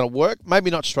telling you, it's going to work.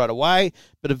 Maybe not straight away,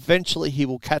 but eventually he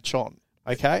will catch on.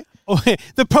 Okay?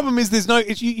 The problem is there's no.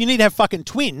 You need to have fucking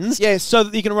twins, Yes. so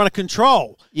that you can run a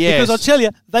control. Yes. Because I'll tell you,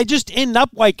 they just end up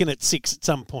waking at 6 at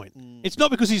some point. It's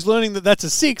not because he's learning that that's a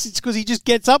 6. It's because he just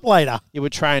gets up later. You were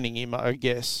training him, I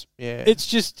guess. Yeah. It's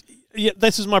just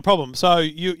this is my problem. So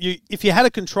you if you had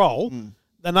a control,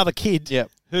 another kid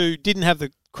who didn't have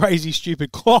the crazy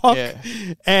stupid clock,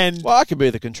 and well, I could be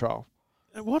the control.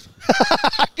 What?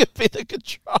 I could be the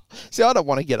control. See, I don't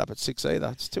want to get up at 6 either.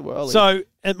 It's too early. So,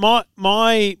 at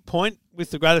my point,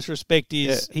 with the greatest respect,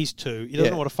 is he's 2. He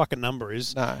doesn't know what a fucking number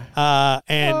is. No.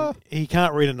 And he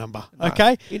can't read a number. No.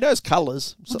 Okay? He knows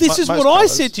colours. This is what I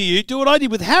said to you. Do what I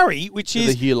did with Harry, which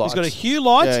is he's got a hue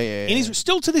light, and he's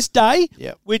still to this day,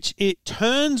 which it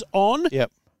turns on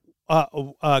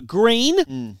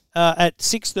green at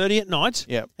 6:30 at night,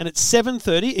 and at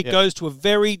 7:30 it goes to a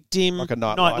very dim like a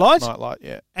night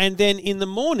light, and then in the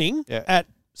morning at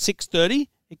 6:30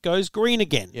 it goes green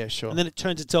again. Yeah, sure. And then it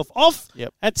turns itself off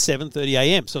at 7:30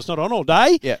 a.m. So it's not on all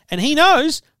day. Yeah. And he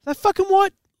knows that fucking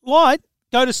white light,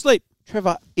 go to sleep.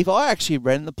 Trevor, if I actually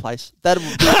ran the place, that would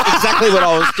be exactly what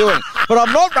I was doing. But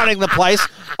I'm not running the place.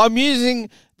 I'm using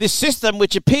this system,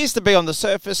 which appears to be on the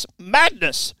surface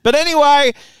madness. But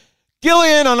anyway,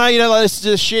 Gillian, I know you don't listen to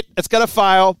this shit. It's going to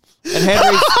fail. And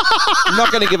Henry's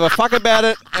not going to give a fuck about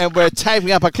it. And we're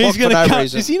taping up a clock for no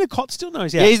reason. Is he in a cot still? No,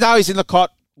 he's out. Yeah, he's in the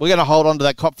cot. We're going to hold on to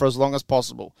that cot for as long as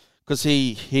possible. Because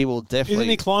he will definitely... Isn't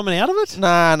he climbing out of it?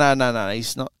 No.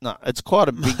 He's not. No, it's quite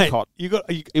a big cot.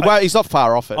 He's not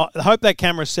far off it. I hope that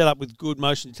camera's set up with good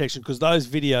motion detection, because those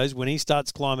videos, when he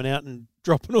starts climbing out and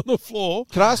dropping on the floor,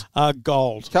 are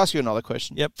gold. Can I ask you another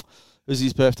question? Yep. It was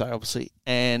his birthday, obviously,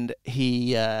 and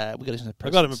we got him a present. I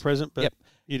got him a present, but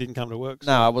you didn't come to work.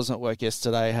 So. No, I wasn't at work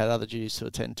yesterday. I had other duties to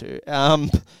attend to.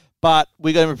 But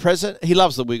we got him a present. He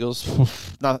loves the Wiggles.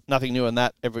 Nothing new in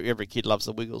that. Every kid loves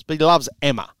the Wiggles, but he loves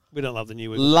Emma. We don't love the new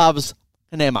Wiggles. Loves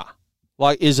an Emma.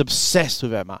 Is obsessed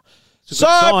with Emma. It's a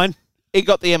good sign. He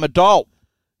got the Emma doll,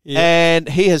 and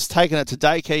he has taken it to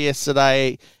daycare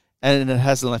yesterday, and it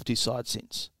hasn't left his side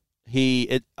since.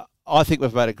 I think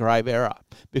we've made a grave error,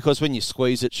 because when you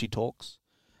squeeze it, she talks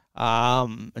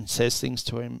and says things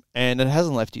to him, and it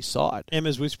hasn't left his side.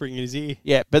 Emma's whispering in his ear.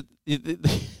 Yeah, but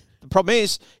the problem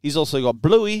is he's also got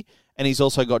Bluey and he's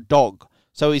also got Dog.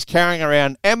 So he's carrying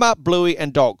around Emma, Bluey,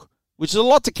 and Dog, which is a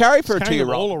lot to carry for a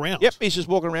 2-year-old. All around. Yep, he's just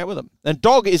walking around with them. And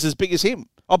Dog is as big as him.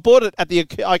 I bought it at the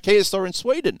IKEA store in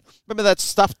Sweden. Remember that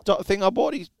stuffed thing I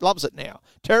bought? He loves it now.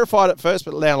 Terrified at first,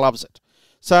 but now loves it.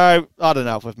 So, I don't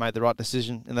know if we've made the right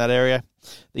decision in that area,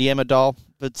 the Emma doll.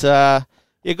 But,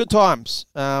 good times.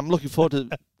 I'm looking forward to...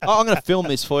 I'm going to film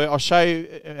this for you. I'll show you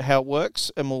how it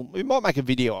works, and we might make a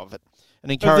video of it.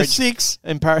 And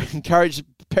encourage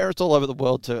parents all over the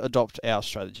world to adopt our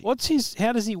strategy.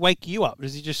 How does he wake you up?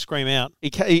 Does he just scream out?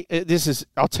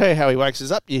 I'll tell you how he wakes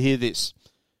us up. You hear this.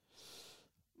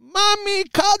 Mommy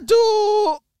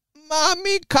Kadu!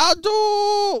 Mommy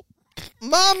Kadu!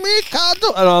 Mommy Kadu!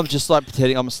 And I'm just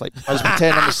pretending I'm asleep. I just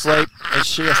pretend I'm asleep, and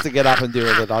she has to get up and deal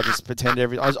with it. I just pretend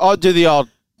I'll do the old...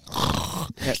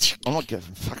 I'm not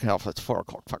giving fucking off. It's 4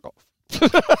 o'clock. Fuck off.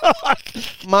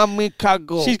 Mommy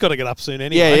Kadu. She's got to get up soon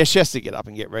anyway. Yeah, she has to get up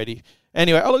and get ready.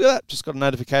 Anyway, look at that. Just got a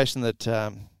notification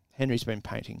that Henry's been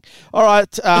painting. All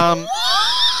right. The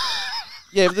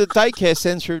daycare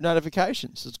sends through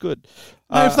notifications. It's good.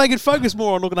 If they could focus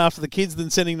more on looking after the kids than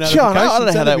sending notifications. I don't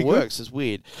know how that works. It's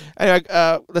weird. Anyway,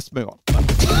 let's move on.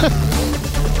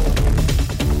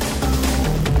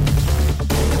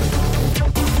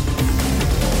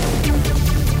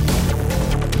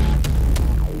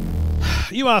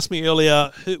 You asked me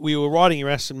earlier, we were writing your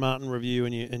Aston Martin review,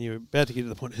 and you were about to get to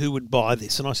the point, who would buy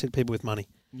this? And I said people with money.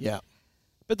 Yeah.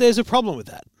 But there's a problem with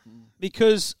that,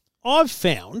 because I've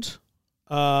found,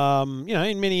 in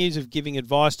many years of giving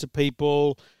advice to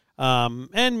people,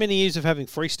 and many years of having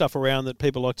free stuff around that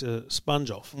people like to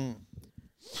sponge off,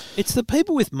 it's the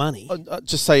people with money.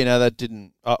 Just so you know, that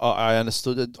didn't. I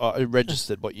understood it. I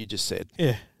registered what you just said.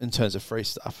 Yeah. In terms of free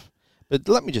stuff. But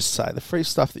let me just say, the free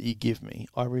stuff that you give me,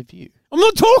 I review. I'm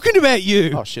not talking about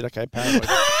you. Oh, shit, okay, paranoid.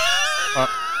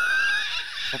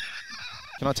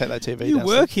 Can I take that TV You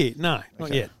downstairs? work here? No,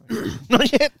 not yet.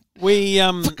 Not yet. We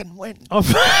Fucking when?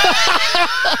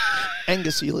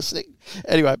 Angus, are you listening?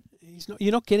 Anyway.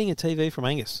 You're not getting a TV from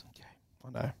Angus. I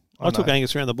know. I took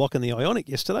Angus around the block in the Ioniq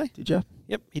yesterday. Did you?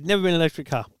 Yep. He'd never been in an electric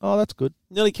car. Oh, that's good.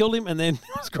 Nearly killed him, and then it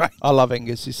was great. I love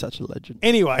Angus. He's such a legend.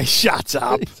 Anyway, shut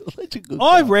up. He's such a good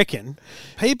I guy. reckon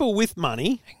people with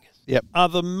money Yep. are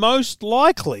the most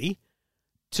likely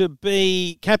to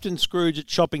be Captain Scrooge at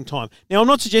shopping time. Now, I'm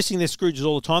not suggesting they're Scrooges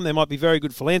all the time. They might be very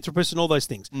good philanthropists and all those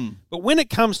things. But when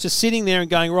it comes to sitting there and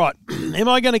going, right, am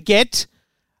I going to get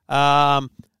a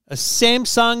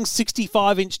Samsung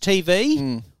 65-inch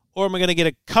TV or am I going to get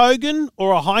a Kogan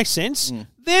or a Hisense?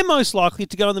 They're most likely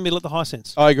to go in the middle at the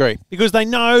Hisense. I agree. Because they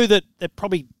know that they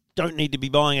probably don't need to be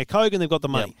buying a Kogan, they've got the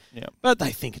money. Yep. But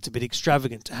they think it's a bit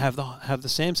extravagant to have the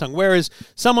Samsung. Whereas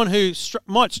someone who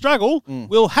might struggle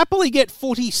will happily get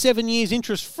 47 years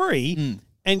interest-free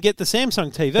and get the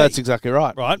Samsung TV. That's exactly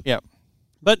right. Right? Yeah.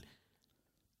 But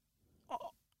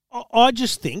I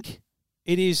just think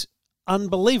it is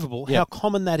unbelievable how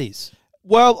common that is.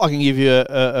 Well, I can give you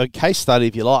a case study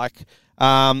if you like.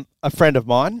 A friend of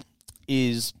mine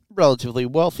is relatively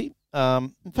wealthy.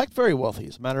 In fact, very wealthy,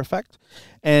 as a matter of fact.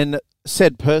 And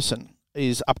said person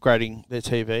is upgrading their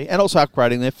TV and also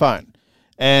upgrading their phone.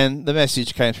 And the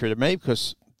message came through to me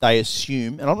because they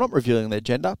assume, and I'm not revealing their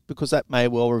gender because that may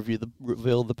well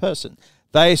reveal the person.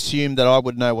 They assume that I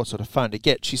would know what sort of phone to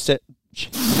get. She said,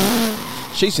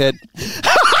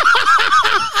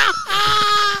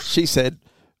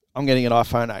 I'm getting an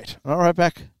iPhone 8. And I wrote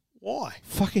back, why?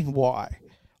 Fucking why?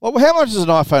 Well, how much is an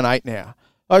iPhone 8 now?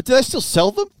 Oh, do they still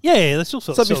sell them? Yeah, they still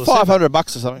sell them. So it'd be $500 or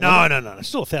something. No. It's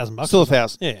still $1,000. Still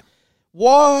 $1,000. Yeah.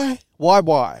 Why?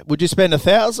 Would you spend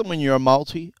 $1,000 when you're a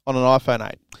multi on an iPhone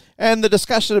 8? And the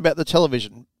discussion about the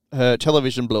television, her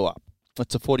television blew up.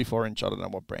 It's a 44-inch, I don't know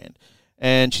what brand.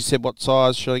 And she said, what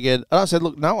size should I get? And I said,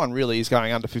 look, no one really is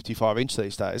going under 55-inch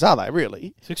these days, are they,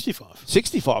 really? 65.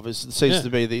 65 seems to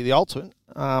be the ultimate.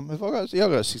 If I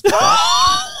go 65.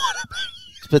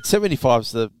 But 75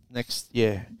 is the next,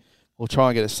 We'll try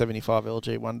and get a 75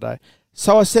 LG one day.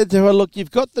 So I said to her, look, you've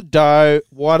got the dough.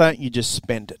 Why don't you just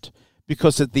spend it?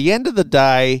 Because at the end of the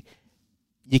day,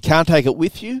 you can't take it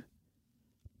with you.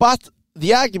 But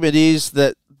the argument is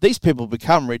that these people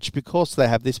become rich because they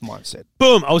have this mindset.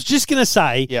 Boom. I was just going to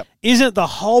say, isn't the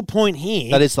whole point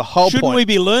here? That is the whole point. Shouldn't we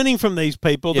be learning from these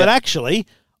people that actually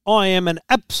I am an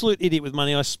absolute idiot with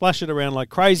money. I splash it around like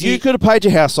crazy. You could have paid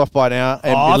your house off by now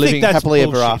and be living happily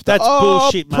ever after. That's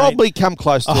bullshit, mate. Probably come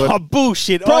close to it. Oh,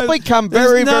 bullshit. Probably come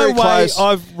very, very close.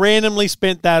 I've randomly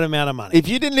spent that amount of money. If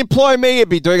you didn't employ me, you'd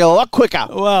be doing it a lot quicker.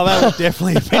 Well, that would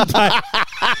definitely have been paid.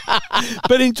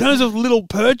 But in terms of little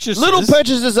purchases. Little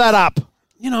purchases add up.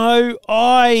 You know,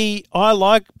 I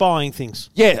like buying things.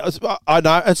 Yeah, I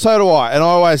know, and so do I, and I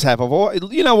always have.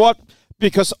 You know what?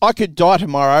 Because I could die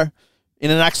tomorrow in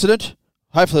an accident.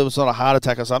 Hopefully it was not a heart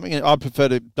attack or something. I'd prefer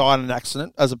to die in an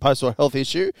accident as opposed to a health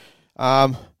issue.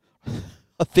 I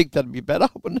think that'd be better,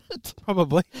 wouldn't it?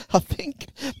 Probably. I think.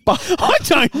 But I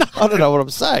don't know. I don't know what I'm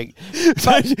saying.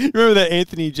 Remember that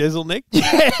Anthony Jeselnik?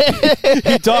 Yeah.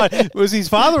 He died. It was his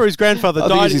father or his grandfather? I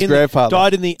think it was his grandfather.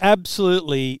 Died in the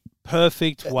absolutely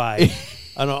perfect way.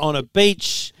 On a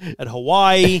beach at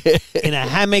Hawaii, in a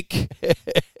hammock,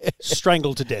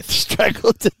 strangled to death.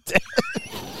 Strangled to death.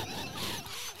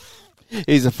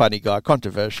 He's a funny guy,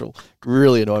 controversial.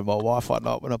 Really annoyed my wife one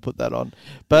night when I put that on.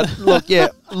 But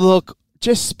look,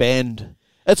 just spend.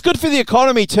 It's good for the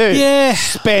economy too. Yeah.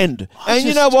 Spend.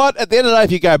 You know what? At the end of the day,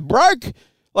 if you go broke,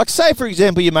 like say, for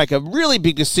example, you make a really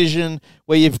big decision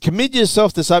where you've committed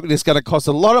yourself to something that's going to cost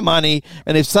a lot of money,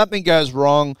 and if something goes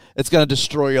wrong, it's going to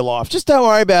destroy your life. Just don't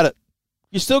worry about it.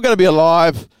 You're still going to be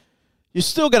alive. You're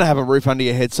still going to have a roof under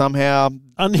your head somehow, be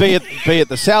it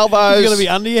the salvos. You're going to be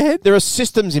under your head? There are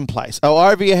systems in place. Oh,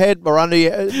 over your head or under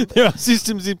your head. There are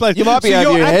systems in place. You might be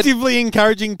over your head. You're actively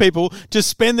encouraging people to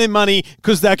spend their money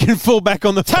because they can fall back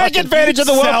on the Take advantage of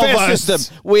the welfare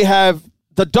system. We have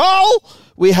the Dole,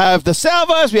 we have the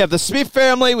salvos, we have the Smith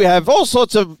family, we have all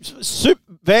sorts of soup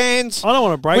vans. I don't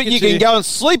want to break it to you. You can go and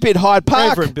sleep in Hyde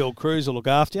Park. Reverend Bill Cruz will look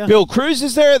after you. Bill Cruz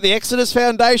is there at the Exodus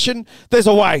Foundation. There's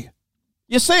a way.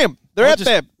 You see them. They're out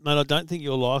there. Mate, I don't think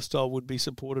your lifestyle would be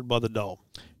supported by the Dole.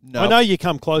 No. I know you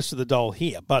come close to the Dole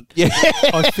here, but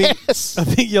I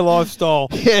think your lifestyle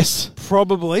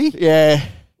probably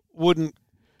wouldn't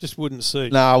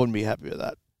suit. No, I wouldn't be happy with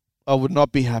that. I would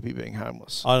not be happy being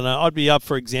homeless. I don't know. I'd be up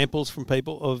for examples from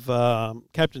people of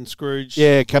Captain Scrooge.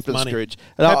 Yeah, Captain Scrooge.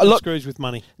 Captain Scrooge with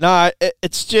money. No,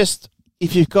 it's just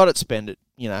if you've got it, spend it.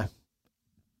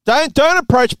 Don't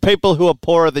approach people who are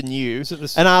poorer than you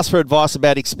and ask for advice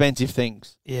about expensive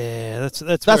things. Yeah,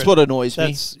 that's what annoys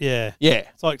me. Yeah.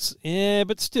 It's like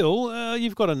but still,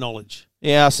 you've got a knowledge.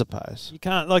 Yeah, I suppose You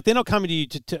can't they're not coming to you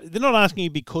they're not asking you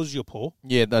because you're poor.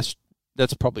 Yeah, that's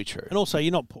probably true. And also,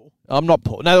 you're not poor. I'm not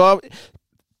poor. No,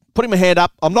 putting my hand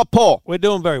up. I'm not poor. We're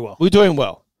doing very well. We're doing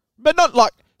well, but not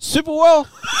like super well.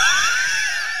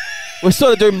 We're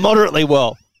sort of doing moderately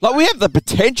well. Like, we have the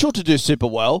potential to do super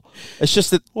well. It's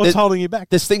just that... What's holding you back?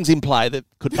 There's things in play that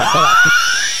could fuck that up.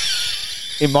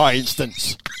 In my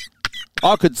instance.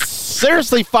 I could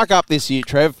seriously fuck up this year,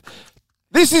 Trev.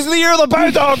 This is the year of the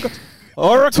Bodog.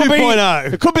 Or it could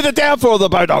 2.0. It could be the downfall of the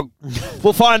Bodog.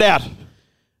 We'll find out.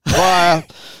 Via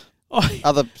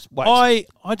other ways.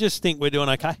 I just think we're doing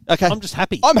okay. Okay. I'm just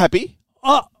happy. I'm happy.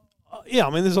 Yeah,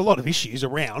 I mean, there's a lot of issues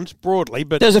around, broadly,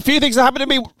 but... There's a few things that happened to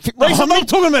me recently. I'm not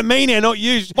talking about me now, not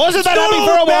you. Wasn't that happy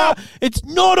for a while? It's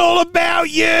not all about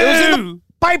you! It was in the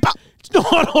paper. It's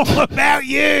not all about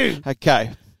you!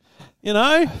 Okay.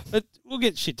 But we'll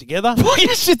get shit together. We'll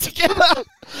get shit together.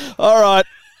 All right.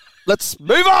 Let's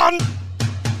move on.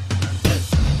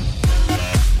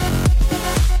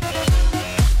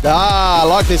 I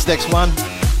like this next one.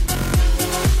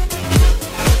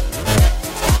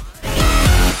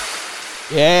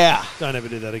 Yeah. Don't ever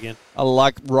do that again. I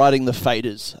like riding the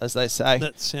faders, as they say.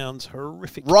 That sounds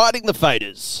horrific. Riding the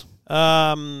faders.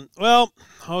 Well,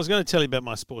 I was going to tell you about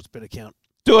my sports bet account,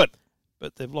 Do it.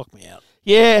 but they've locked me out.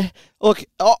 Yeah. Look,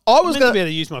 I was going to be going able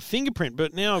to use my fingerprint,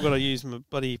 but now I've got to use my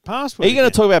bloody password. Are you going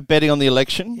to talk about betting on the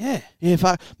election? Yeah.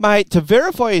 Yeah, mate, to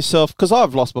verify yourself, because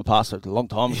I've lost my password a long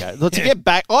time ago. To get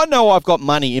back, I know I've got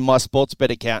money in my sports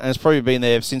bet account, and it's probably been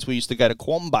there since we used to go to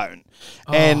Quambone.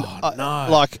 And no.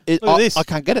 Look at this. I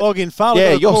can't get it. Log in fail.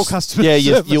 Yeah, call customer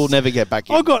service. you'll never get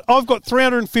back in. I've got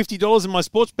 $350 in my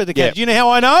sports bet account. Yeah. Do you know how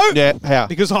I know? Yeah, how?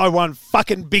 Because I won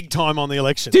fucking big time on the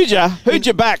election. Did you? Who'd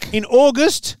you back? In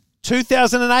August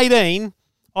 2018,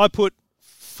 I put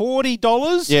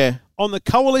 $40 on the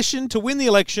coalition to win the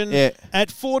election at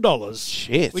 $4.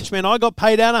 Shit. Which meant I got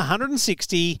paid out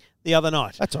 $160 the other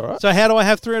night. That's all right. So how do I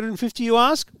have $350, you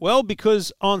ask? Well,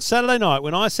 because on Saturday night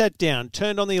when I sat down,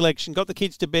 turned on the election, got the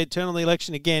kids to bed, turned on the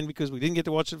election again because we didn't get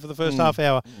to watch it for the first half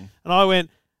hour, and I went,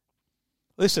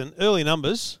 listen, early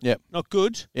numbers, not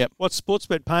good. Yep. What's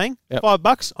Sportsbet paying? Yep.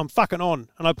 $5, I'm fucking on.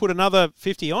 And I put another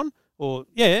 50 on. Or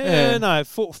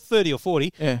 30 or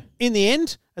 40. Yeah. In the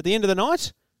end, at the end of the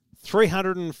night,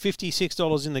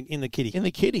 $356 in the kitty. In the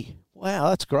kitty. Wow,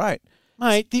 that's great.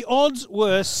 Mate, the odds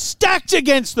were stacked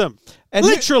against them. And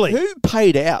literally. Who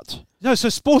paid out? No, so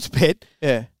Sportsbet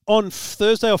on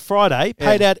Thursday or Friday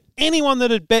paid out anyone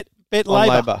that had bet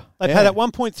Labor. They paid out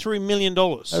 $1.3 million. That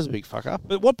was a big fuck up.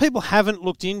 But what people haven't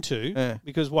looked into,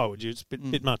 because why would you? It's a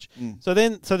bit much. So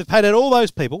they've paid out all those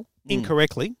people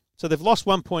incorrectly. So they've lost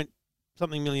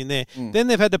 $1.something million there. Then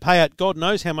they've had to pay out God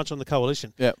knows how much on the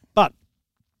coalition. Yeah. But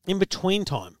in between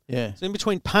time, so in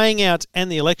between paying out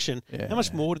and the election, how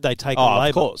much more did they take on Labor?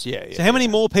 Of course, So how many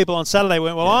more people on Saturday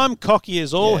went, well, I'm cocky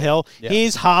as all hell.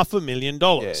 Here's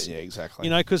 $500,000. Yeah, exactly.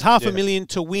 Because $500,000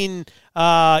 to win,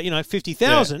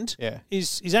 50,000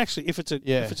 is actually, if it's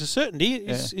a certainty,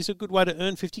 is a good way to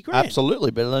earn 50 grand.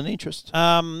 Absolutely, better than interest.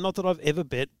 Not that I've ever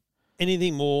bet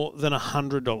anything more than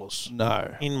 $100.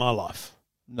 No. In my life.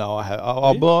 No, I have.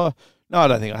 No, I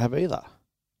don't think I have either.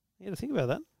 You got to think about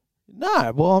that.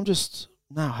 No, well,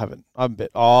 I haven't. I haven't bet.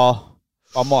 I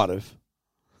might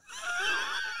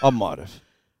have.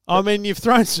 I mean, you've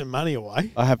thrown some money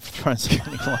away. I have thrown some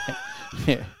money away.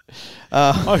 Yeah.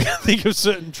 I can think of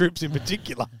certain troops in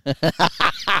particular. But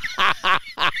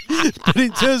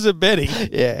in terms of betting.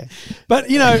 Yeah. But,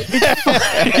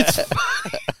 it's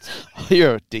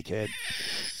You're a dickhead.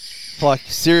 Like,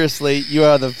 seriously, you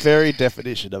are the very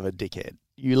definition of a dickhead.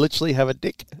 You literally have a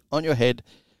dick on your head.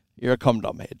 You're a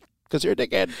condom head. Because you're a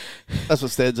dickhead. That's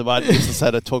what Stanza Martin used to say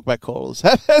to talkback callers.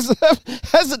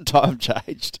 Hasn't time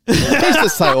changed? He used to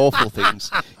say awful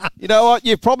things. You know what?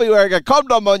 You're probably wearing a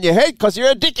condom on your head because you're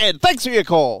a dickhead. Thanks for your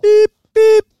call. Beep,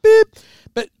 beep, beep.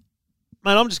 But,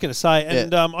 mate, I'm just going to say,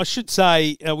 and I should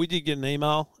say, we did get an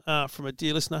email from a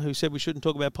dear listener who said we shouldn't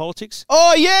talk about politics.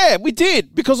 Oh, yeah, we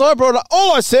did. Because I brought up,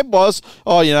 all I said was,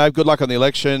 good luck on the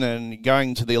election and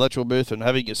going to the electoral booth and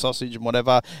having your sausage and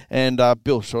whatever. And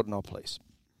Bill Shortenow, please.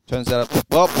 Turns out,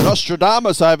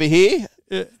 Nostradamus over here.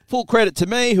 Full credit to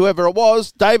me, whoever it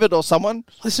was, David or someone.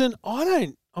 Listen,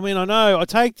 I know I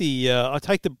take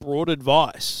the broad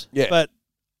advice. Yeah. But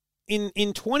in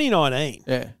 2019,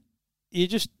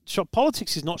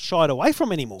 politics is not shied away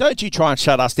from anymore. Don't you try and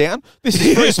shut us down. This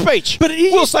is free speech. But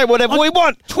we'll say whatever we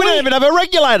want. We don't even have a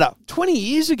regulator. 20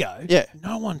 years ago, Yeah.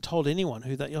 no one told anyone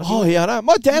who that. Oh, yeah, I know.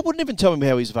 My dad wouldn't even tell me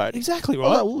how he's voting. Exactly I right.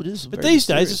 was like, "Ooh, this is But very these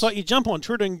days, serious." it's like you jump on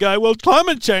Twitter and go, well,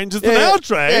 climate change is an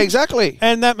outrage. Yeah, exactly.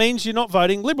 And that means you're not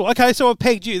voting Liberal. Okay, so I've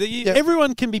pegged you.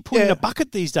 Everyone can be put in a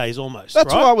bucket these days almost,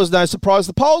 That's right? why I was no surprise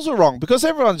the polls were wrong, because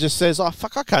everyone just says, oh,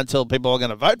 fuck, I can't tell people I'm going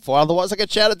to vote for, otherwise I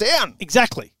get shouted down.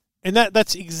 Exactly. And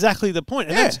that's exactly the point.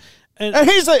 And And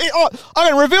here's I'm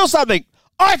going to reveal something.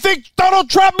 I think Donald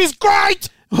Trump is great.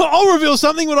 I'll reveal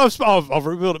something when I've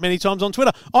revealed it many times on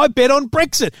Twitter. I bet on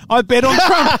Brexit. I bet on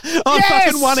Trump. I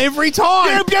fucking won every time.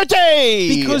 You're a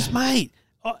beauty. Because, mate,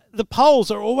 the polls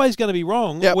are always going to be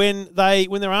wrong Yep. when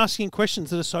they're asking questions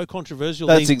that are so controversial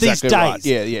That's these exactly days. right.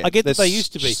 Yeah. I get that They're they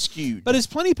used to be skewed. but as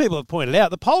plenty of people have pointed out,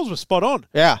 the polls were spot on.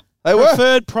 Yeah, they were.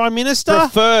 Preferred Prime Minister.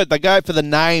 Preferred. They go for the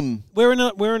name. We're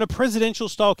in a presidential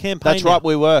style campaign. That's right, now,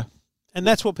 we were. and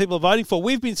that's what people are voting for.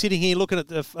 We've been sitting here looking at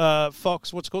the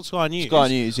Fox, what's it called, Sky News. Sky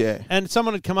News, yeah. And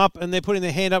someone had come up and they're putting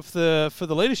their hand up for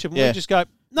the leadership, and Yeah. we just go,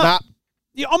 no. Nah.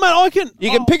 Yeah, I mean, I can. You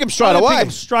can pick him straight I can away. Pick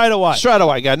him straight away. Straight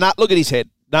away, go, nah, look at his head.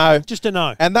 No. Just a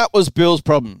no. And that was Bill's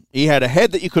problem. He had a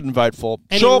head that you couldn't vote for.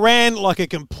 And he ran like a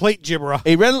complete gibberer.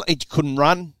 He couldn't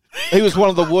run. He was one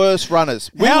of the worst runners.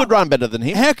 We would run better than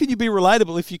him. How can you be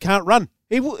relatable if you can't run?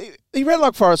 He ran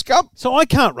like Forrest Gump. So I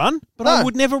can't run, but I No.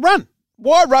 would never run.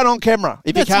 Why run on camera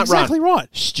if That's you can't exactly run? right.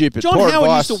 Stupid. John Poor Howard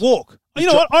advice. used to walk. You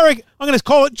know what? I reckon I'm going to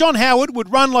call it. John Howard would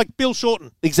run like Bill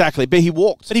Shorten. Exactly, but he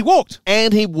walked. But he walked.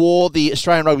 And he wore the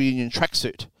Australian Rugby Union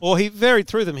tracksuit. Or he varied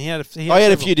through them. He had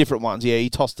a a few different ones. Yeah, he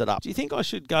tossed it up. Do you think I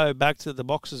should go back to the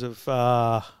boxes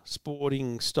of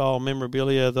sporting style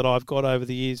memorabilia that I've got over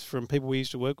the years from people we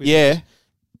used to work with? Yeah.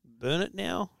 Burn it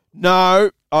now? No,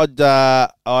 I'd.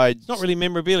 It's not really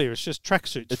memorabilia. It's just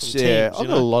tracksuits from teams. I've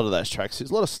got a lot of those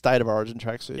tracksuits. A lot of state of origin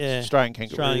tracksuits. Yeah. Australian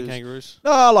kangaroos.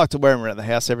 No, I like to wear them around the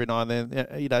house every now and then.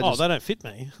 You know, they don't fit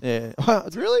me. Yeah.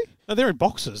 Really? No, they're in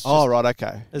boxes. Oh, right.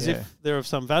 Okay. As if they're of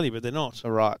some value, but they're not.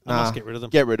 All right. I must get rid of them.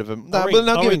 Get rid of them. No, I'll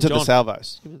give it to ring the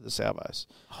salvos. Give it to the salvos.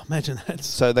 Oh, imagine that.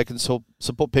 So they can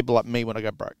support people like me when I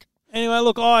go broke. Anyway,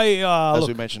 look, as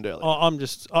we mentioned earlier. I'm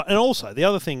just, and also the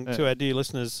other thing to our dear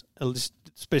listeners,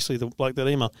 especially the bloke that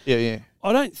email. Yeah.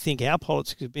 I don't think our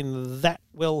politics have been that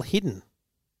well hidden.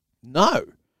 No.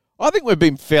 I think we've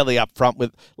been fairly upfront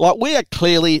with, we are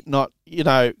clearly not,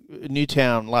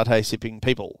 Newtown latte sipping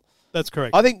people. That's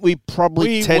correct. I think we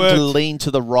probably tend to lean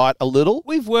to the right a little.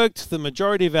 We've worked the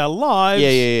majority of our lives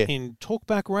in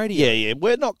talkback radio. Yeah.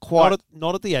 We're not quite.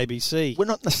 Not at the ABC. We're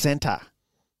not in the centre.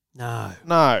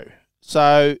 No.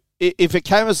 So if it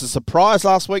came as a surprise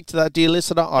last week to that dear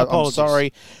listener, I'm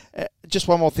sorry. Just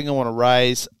one more thing I want to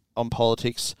raise on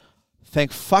politics.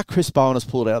 Thank fuck Chris Bowen has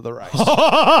pulled out of the race.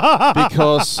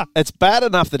 Because it's bad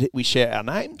enough that we share our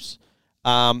names.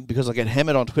 Because I get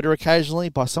hammered on Twitter occasionally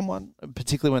by someone,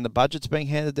 particularly when the budget's being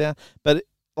handed down. But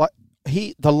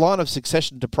the line of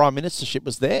succession to prime ministership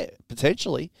was there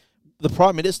potentially. The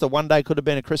prime minister one day could have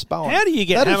been a Chris Bowen. How do you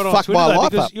get hammered on Twitter though?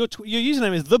 Because your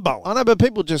username is the Bowen. I know, but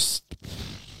people just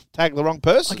tag the wrong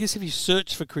person. I guess if you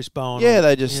search for Chris Bowen,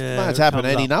 they just it's happened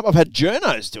ending up. I've had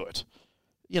journos do it.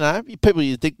 People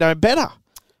you think know better.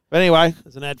 But anyway,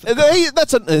 there's an ad for look at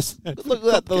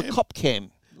that the cop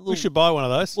cam. We should buy one of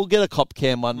those. We'll get a cop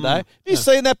cam one day. Have you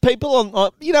seen that? People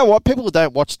on, you know what? People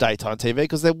don't watch daytime TV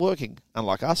because they're working,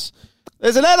 unlike us.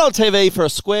 There's an ad on TV for a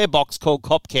square box called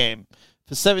Cop Cam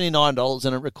for $79,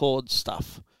 and it records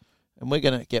stuff. And we're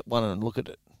going to get one and look at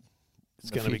it. It's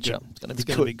going to be good. It's going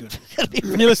to be good.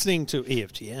 You're listening to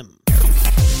EFTM.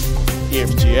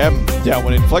 EFTM,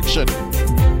 downward inflection.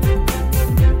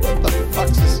 What the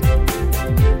fuck's this?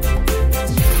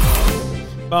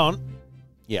 Bowen.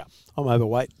 Yeah. I'm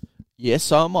overweight. Yes,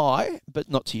 so am I, but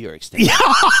not to your extent.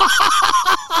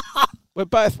 We're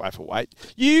both overweight.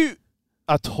 You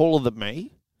are taller than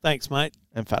me. Thanks, mate.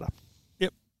 And fatter.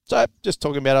 Yep. So, just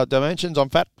talking about our dimensions, I'm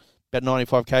fat, about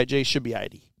 95 kg, should be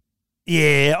 80.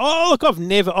 Yeah. Oh, look,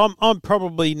 I'm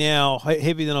probably now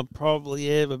heavier than I've probably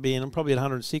ever been. I'm probably at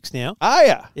 106 now. Are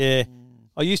you? Yeah.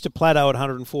 I used to plateau at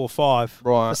 104.5.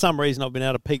 Right. For some reason, I've been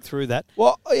able to peak through that.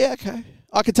 Well, yeah, okay.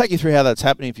 I can take you through how that's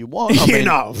happening if you want.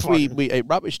 We eat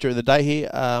rubbish during the day here.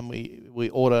 We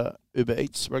order Uber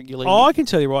Eats regularly. Oh, I can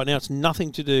tell you right now, it's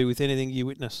nothing to do with anything you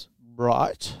witness.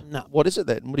 Right. No. What is it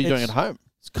then? What are you doing at home?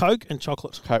 It's Coke and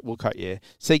chocolate. Coke, yeah.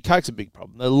 See, Coke's a big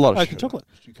problem. There's a lot of Coke and chocolate.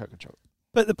 Coke and chocolate.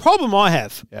 But the problem I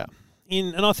have, yeah,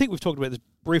 and I think we've talked about this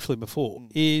briefly before,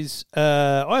 is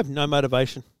I have no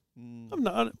motivation. I'm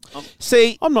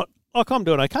not like I'm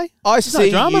doing okay. I There's no see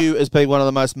drama. you as being one of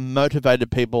the most motivated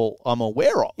people I'm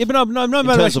aware of. Yeah, but I'm no terms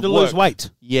motivation of to lose work. weight,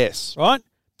 Yes. right?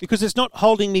 Because it's not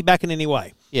holding me back in any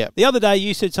way. Yeah. The other day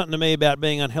you said something to me about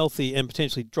being unhealthy and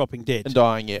potentially dropping dead. And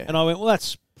dying, yeah. And I went, well,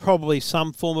 that's probably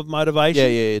some form of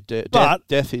motivation. Yeah. But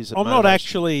death is a I'm not motivation.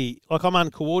 actually, like I'm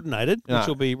uncoordinated, No. which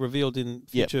will be revealed in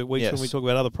future weeks Yes. when we talk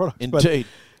about other products. Indeed.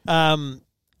 But,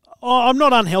 I'm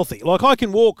not unhealthy. Like I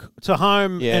can walk to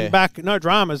home and back, no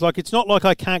dramas. Like it's not like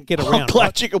I can't get around. I'm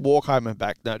glad you can walk home and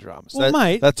back, no dramas. Well,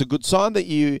 mate. That's a good sign that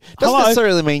you... Doesn't Hello?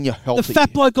 necessarily mean you're healthy. The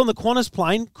fat bloke on the Qantas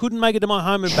plane couldn't make it to my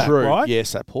home and back, True. right?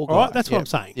 Yes, that poor guy. All right, that's Yeah. what I'm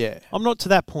saying. Yeah. I'm not to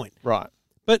that point. Right.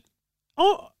 But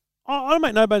I don't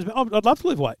make no bones. I'd love to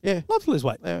lose weight. Yeah. Love to lose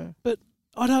weight. Yeah. But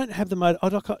I don't have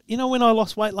the you know when I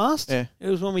lost weight last? Yeah. It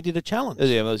was when we did a challenge.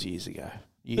 Yeah, that was years ago.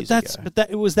 It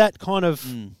was that kind of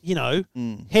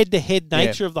head-to-head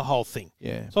nature of the whole thing.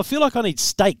 Yeah. So I feel like I need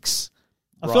steaks.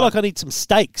 I Right. feel like I need some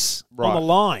steaks on Right. the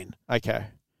line. Okay.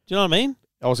 Do you know what I mean?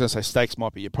 I was going to say steaks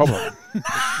might be your problem. No,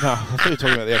 I thought you were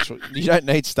talking about the actual... You don't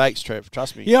need steaks, Trev.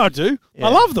 Trust me. Yeah, I do. Yeah. I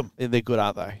love them. Yeah, they're good,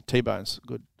 aren't they? T-bones,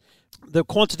 good. The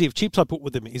quantity of chips I put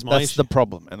with them is my That's issue. the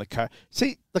problem. And the Coke...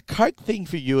 See, the Coke thing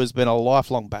for you has been a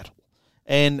lifelong battle.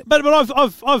 And But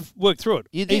I've worked through it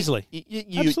easily.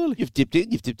 Absolutely. You've dipped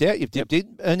in, you've dipped out, you've dipped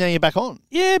in, and now you're back on.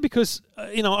 Yeah, because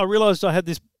I realised I had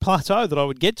this plateau that I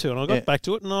would get to, and I got Yeah. back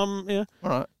to it, and All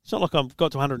right. it's not like I've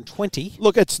got to 120.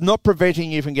 Look, it's not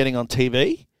preventing you from getting on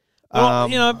TV. Well,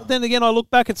 then again, I look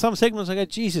back at some segments and I go,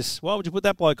 Jesus, why would you put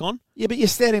that bloke on? Yeah, but you're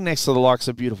standing next to the likes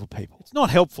of beautiful people. It's not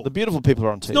helpful. The beautiful people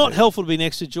are on TV. It's not helpful to be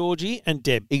next to Georgie and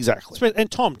Deb. Exactly.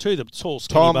 And Tom, too, the tall,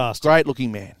 skinny Tom, bastard. great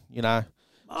looking man, you know.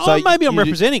 Maybe I'm you-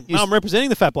 representing. you- I'm representing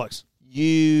the fat blokes.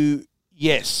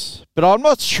 Yes, but I'm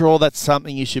not sure that's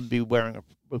something you should be wearing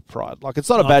with pride. Like, it's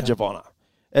not a badge of honour.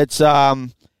 It's,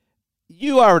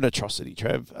 you are an atrocity,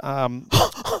 Trev.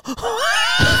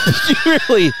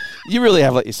 you really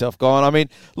have let yourself go on. I mean,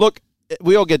 look,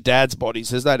 we all get dad's bodies.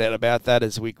 There's no doubt about that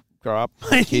as we grow up.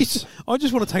 Kids. I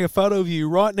just want to take a photo of you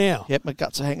right now Yep, my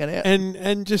guts are hanging out.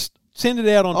 and just send it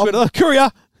out on Twitter. Courier.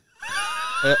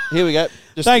 Here we go.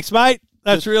 Just, Thanks, mate.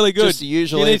 That's really good. just the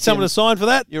usual You need ATM. someone to sign for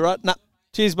that? You're right. No,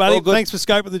 Cheers, buddy. All good. Thanks for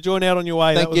scoping the joint out on your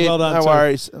way. thank that was you. well done. No too.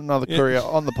 worries. Another courier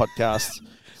on the podcast.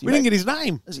 We didn't get his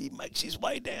name. As he makes his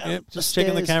way down. Yep, the just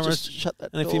checking the stairs, cameras. just shut that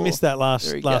And if door. you missed that last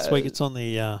There he week, goes. it's on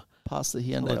the Past the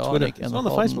Hyundai on the Twitter. Ioniq and It's on the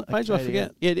Holden Facebook page, I Acadia.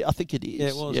 forget. Yeah, I think it is. Yeah,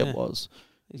 it was, Yeah, yeah. it was.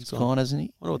 He's gone. gone, hasn't he?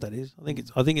 I wonder what that is.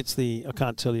 I think it's the. I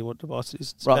can't tell you what device it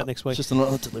is. It's Right, about next week. Just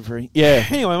another delivery. Yeah.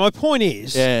 Anyway, my point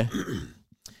is, Yeah.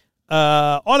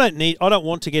 I don't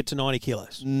want to get to 90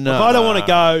 kilos. No. Like, I don't want to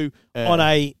go Yeah. on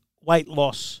a weight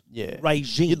loss Yeah.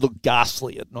 regime. You'd look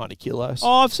ghastly at 90 kilos.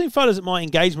 Oh, I've seen photos at my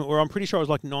engagement where I'm pretty sure I was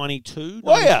like 92,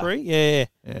 Oh, yeah. 93. Yeah.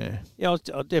 Yeah. Yeah, I was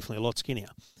definitely a lot skinnier.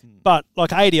 But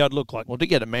like 80, I'd look like. Well, to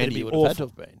get a man, It'd be you would have had to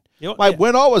awful. have been. You know, Mate, yeah.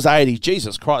 when I was 80,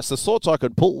 Jesus Christ, the sorts I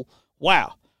could pull,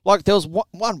 wow. Like, there was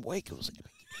one week, it was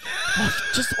like,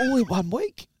 just all in 1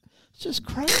 week. It's just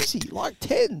crazy, like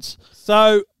tens.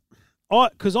 So,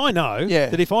 because I know Yeah.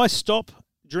 that if I stop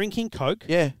drinking Coke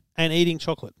Yeah, and eating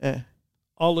chocolate, yeah.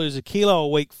 I'll lose a kilo a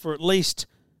week for at least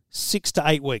 6 to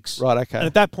 8 weeks. Right, okay. And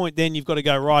at that point, then you've got to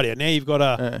go right here. Now you've got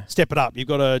to step it up. You've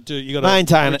got to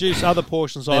Maintain it. reduce other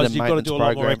portion Need size. a You've got to do a lot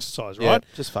maintenance more program. exercise, Yeah, right?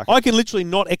 just fuck I it. can literally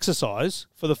not exercise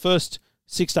for the first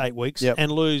 6 to 8 weeks Yep.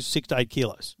 and lose 6 to 8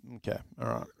 kilos. Okay, all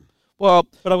right. Well,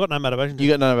 But I've got no motivation. you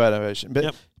got no motivation. But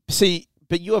Yep. see,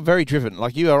 but you are very driven.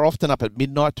 Like, you are often up at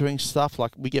midnight doing stuff.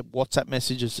 Like, we get WhatsApp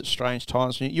messages at strange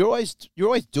times from you. You're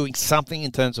always doing something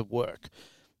in terms of work.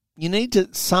 You need to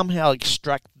somehow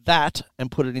extract that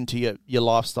and put it into your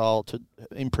lifestyle to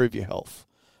improve your health.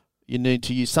 You need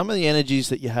to use some of the energies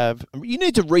that you have. You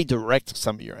need to redirect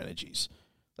some of your energies.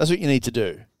 That's what you need to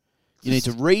do. You need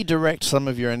to redirect some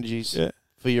of your energies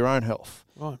for your own health.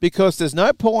 Right. Because there's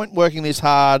no point working this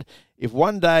hard if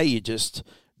one day you just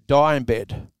die in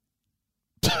bed.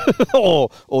 or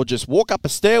just walk up a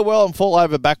stairwell and fall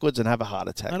over backwards and have a heart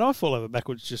attack. And I fall over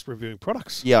backwards just reviewing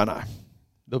products. Yeah, I know.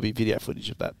 There'll be video footage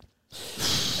of that.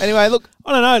 Anyway, look.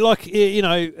 I don't know, like,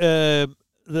 the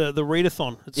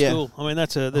readathon at school. I mean,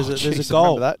 there's a goal.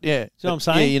 Remember that? Yeah. See what I'm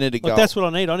saying? Yeah, you need a goal. Like, that's what I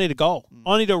need. I need a goal.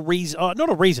 I need a reason. Not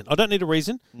a reason. I don't need a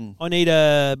reason. I need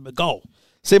a goal.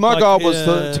 See, my like, goal was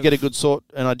to get a good sort,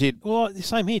 and I did. Well, the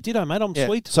same here, ditto, mate. I'm Yeah.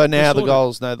 sweet. So now the Sorted.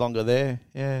 goal's no longer there.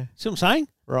 Yeah. See what I'm saying?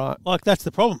 Right. Like, that's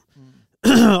the problem.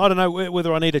 I don't know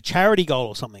whether I need a charity goal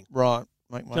or something. Right.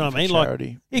 Make money Do you know what for I mean? Like,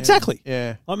 charity. exactly.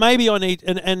 Yeah. Like, maybe I need,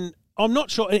 and I'm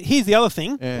not sure. Here's the other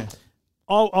thing. Yeah.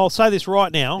 I'll say this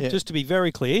right now, Yeah. just to be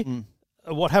very clear.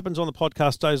 What happens on the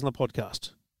podcast stays on the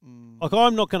podcast. Like,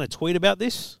 I'm not going to tweet about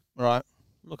this. Right.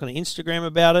 I'm not going to Instagram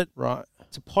about it. Right.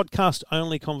 It's a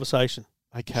podcast-only conversation.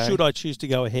 Okay. Should I choose to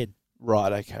go ahead?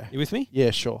 Right, okay. You with me?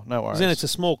 Yeah, sure. No worries. Then it's a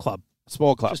small club.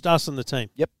 Small club. Just us and the team.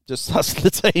 Yep, just us, the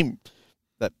team.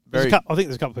 That very. I think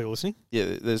there's a couple of people listening.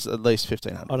 Yeah, there's at least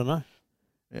 1,500. I don't know.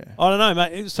 Yeah. I don't know,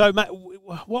 mate. So, mate,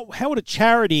 how would a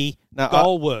charity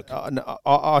goal work? No,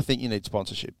 I think you need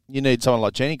sponsorship. You need someone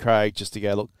like Jenny Craig just to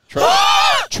go, look,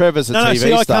 Trevor's a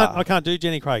TV star. I can't do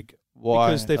Jenny Craig. Why?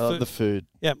 Because The food.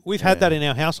 Yeah, we've had that in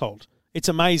our household. It's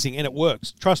amazing, and it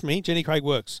works. Trust me, Jenny Craig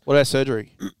works. What about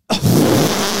surgery?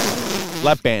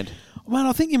 Lap band. Man,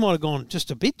 I think you might have gone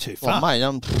just a bit too far. Well, mate,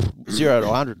 I'm 0 to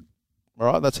 100. All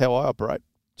right, that's how I operate.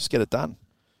 Just get it done.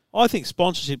 I think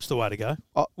sponsorship's the way to go.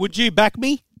 Would you back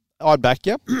me? I'd back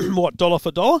you. What, dollar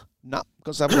for dollar? No,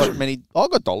 because I haven't got many.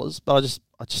 I've got dollars, but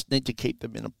I just need to keep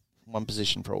them in one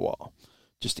position for a while,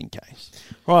 just in case.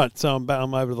 Right, so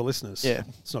I'm over to the listeners. Yeah.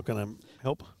 It's not going to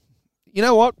help. You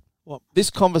know what? What? This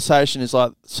conversation is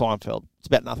like Seinfeld. It's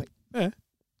about nothing. Yeah.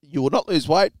 You will not lose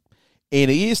weight. In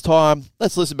a year's time,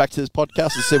 let's listen back to this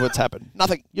podcast and see what's happened.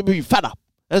 Nothing. You'll be fatter.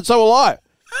 And so will I.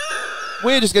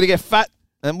 We're just going to get fat.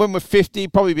 And when we're 50,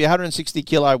 probably be 160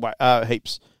 kilo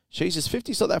heaps. Jesus,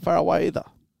 50's not that far away either.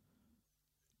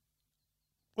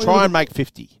 Try and make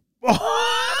 50. All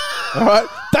right?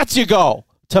 That's your goal.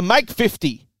 To make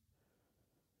 50.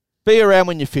 Be around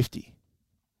when you're 50.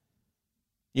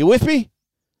 You with me?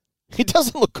 He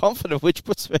doesn't look confident, which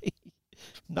puts me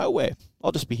nowhere.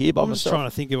 I'll just be here by I'm myself. just trying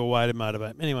to think of a way to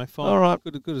motivate. Anyway, fine. All right.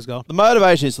 Good as gold. The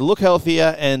motivation is to look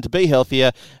healthier and to be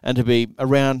healthier and to be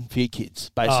around for your kids,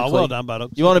 basically. Oh, well done,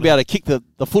 Buttocks. You want to be able to kick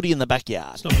the footy in the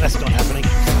backyard. That's not happening.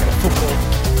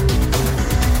 Football.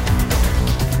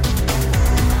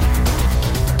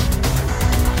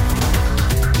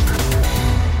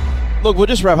 Look, we'll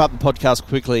just wrap up the podcast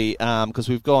quickly because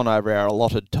we've gone over our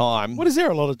allotted time. What is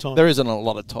there a lot of time? There isn't a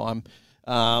lot of time,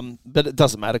 but it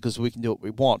doesn't matter because we can do what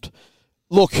we want.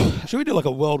 Look. Should we do like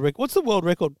a world record? What's the world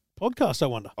record podcast, I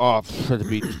wonder? Oh, it'd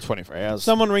be 24 hours.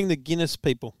 Someone ring the Guinness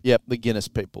people. Yep, the Guinness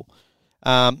people.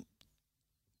 Bins.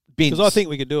 Because I think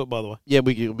we could do it, by the way. Yeah,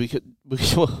 we could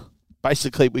well,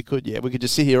 basically, we could, yeah. We could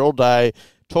just sit here all day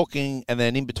talking and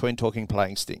then in between talking,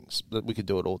 playing stings. We could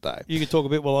do it all day. You could talk a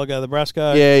bit while I go to the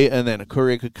Brasco. Yeah, and then a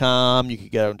courier could come. You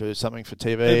could go and do something for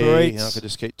TV. Uber Eats. I could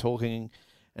just keep talking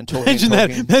and talking. Imagine and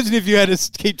talking. that. Imagine if you had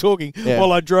to keep talking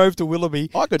while I drove to Willoughby,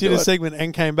 did a segment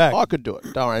and came back. I could do it.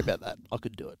 Don't worry about that. I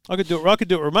could do it. I could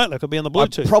do it remotely. I could be on the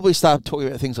Bluetooth. I'd probably start talking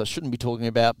about things I shouldn't be talking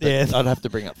about, but I'd have to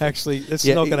bring up things. Actually, that's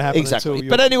not going to happen until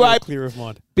you're clear of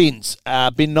mind. Bins.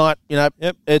 Bin night,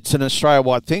 It's an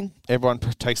Australia-wide thing. Everyone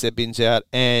takes their bins out.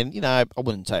 And, I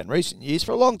wouldn't say in recent years,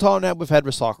 for a long time now, we've had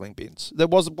recycling bins. There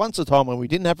was once a time when we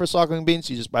didn't have recycling bins.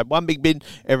 You just made one big bin,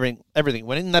 everything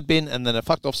went in that bin, and then it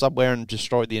fucked off somewhere and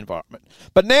destroyed the environment.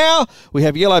 But now we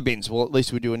have yellow bins. Well, at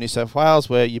least we do in New South Wales,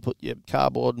 where you put your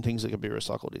cardboard and things that can be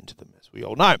recycled into them, as we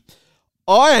all know.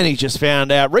 I only just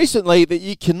found out recently that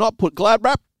you cannot put Glad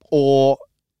wrap or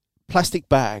plastic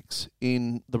bags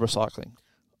in the recycling.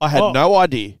 I had no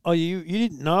idea. Oh, you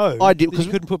didn't know? I did because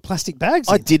you couldn't put plastic bags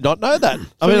in. I did not know that.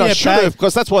 I should have,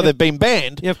 because that's why they've been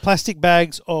banned. You have plastic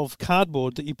bags of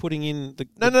cardboard that you're putting in the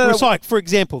No. for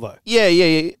example, though. Yeah.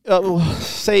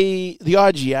 See, the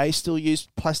IGA still use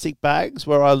plastic bags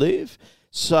where I live,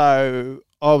 so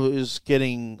I was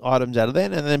getting items out of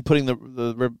them and then putting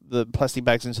the plastic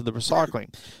bags into the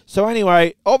recycling. So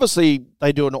anyway, obviously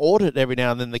they do an audit every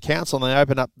now and then, the council, and they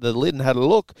open up the lid and had a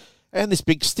look. And this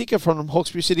big sticker from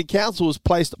Hawkesbury City Council was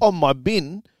placed on my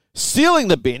bin, sealing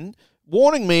the bin,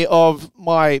 warning me of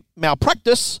my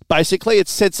malpractice. Basically, it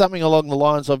said something along the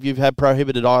lines of, you've had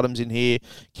prohibited items in here.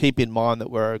 Keep in mind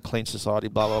that we're a clean society,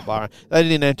 blah, blah, blah. They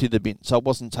didn't empty the bin, so it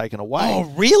wasn't taken away. Oh,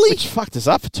 really? Which fucked us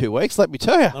up for 2 weeks, let me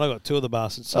tell you. And I got two of the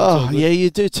bastards. So yeah, you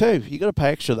do too. You got to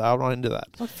pay extra, though. I'm not into that.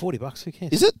 It's like $40. Who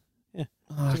cares? Is it? Yeah.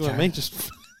 Oh, okay. What I mean, just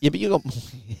yeah, but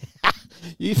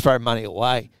you throw money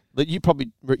away. That you can't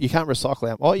recycle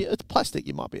out. Oh, yeah, it's plastic.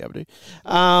 You might be able to.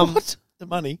 What? The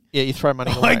money? Yeah, you throw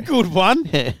money away. Good one.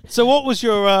 Yeah. So what was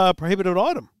your prohibited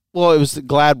item? Well, it was the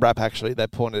Glad wrap, actually, they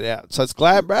pointed out. So it's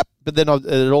Glad wrap, but then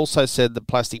it also said the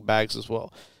plastic bags as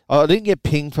well. I didn't get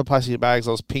pinged for plastic bags.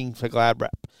 I was pinged for Glad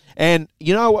wrap. And,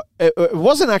 it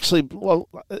wasn't actually,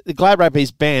 the Glad wrap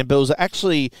is banned, but it was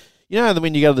actually,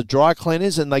 when you go to the dry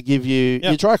cleaners and they give you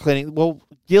your dry cleaning, well,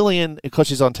 Gillian, because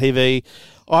she's on TV,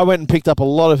 I went and picked up a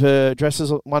lot of her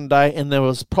dresses one day, and there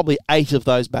was probably 8 of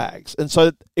those bags. And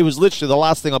so it was literally the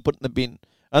last thing I put in the bin,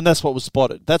 and that's what was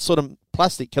spotted. That sort of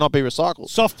plastic cannot be recycled.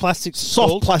 Soft plastic.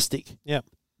 Soft plastic. Yeah.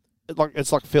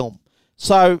 It's like film.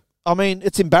 So, I mean,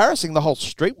 it's embarrassing. The whole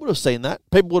street would have seen that.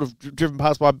 People would have driven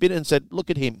past my bin and said, look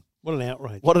at him. What an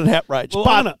outrage. What an outrage. Well,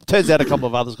 but turns out a couple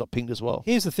of others got pinged as well.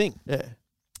 Here's the thing. Yeah.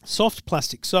 Soft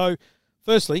plastic. So,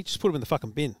 firstly, just put them in the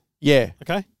fucking bin. Yeah.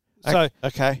 Okay? So,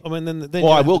 okay. I mean, then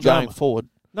Well, I will going forward.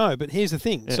 No, but here's the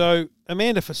thing. Yeah. So,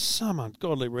 Amanda, for some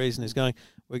ungodly reason, is going,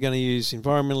 we're going to use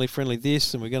environmentally friendly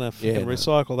this and we're going to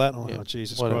recycle that. Oh,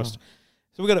 Jesus Christ.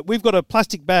 So we've got a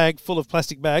plastic bag full of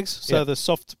plastic bags. So the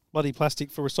soft bloody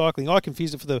plastic for recycling. I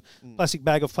confused it for the plastic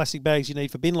bag of plastic bags you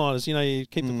need for bin liners. You know, you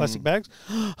keep the plastic bags.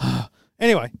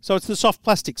 Anyway, so it's the soft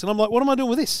plastics. And I'm like, what am I doing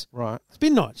with this? Right. It's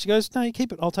bin night. She goes, no, you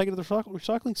keep it. I'll take it to the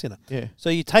recycling centre. Yeah. So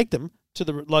you take them to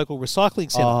the local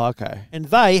recycling centre. Oh, okay. And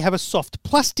they have a soft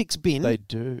plastics bin. They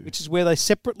do. Which is where they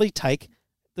separately take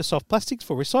the soft plastics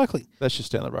for recycling. That's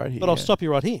just down the road here. But I'll stop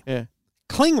you right here. Yeah.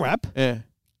 Cling wrap Yeah.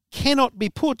 cannot be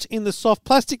put in the soft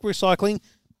plastic recycling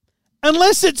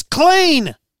unless it's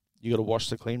clean. You got to wash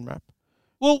the clean wrap.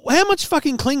 Well, how much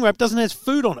fucking cling wrap doesn't have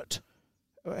food on it?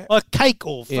 Like cake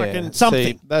or fucking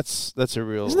something. See, that's a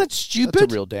real... Isn't that stupid?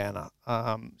 That's a real downer.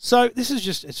 So this is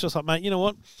just... It's just like, mate, you know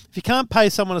what? If you can't pay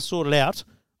someone to sort it out,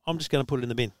 I'm just going to put it in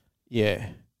the bin. Yeah.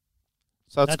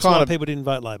 So it's that's kind why of... people didn't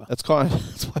vote Labor. That's why people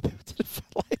didn't vote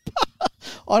Labor.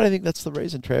 I don't think that's the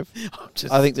reason, Trev.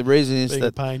 I think the reason is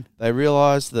that they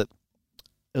realised that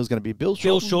it was going to be Bill Shorten.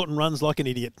 Bill Shorten runs like an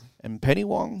idiot. And Penny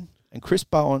Wong and Chris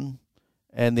Bowen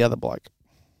and the other bloke.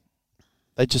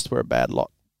 They just were a bad lot.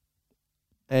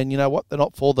 And you know what? They're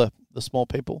not for the small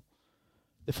people.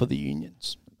 They're for the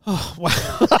unions. Oh,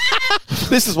 wow.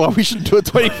 This is why we shouldn't do a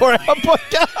 24-hour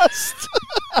podcast.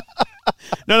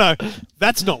 No,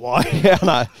 that's not why. Yeah,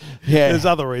 no. Yeah. There's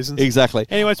other reasons. Exactly.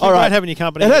 Anyway, it's been great having your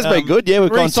company. It has been good. Yeah, we've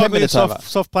gone 10 minutes over.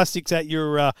 Soft plastics at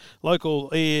your local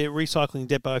recycling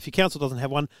depot. If your council doesn't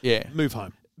have one, move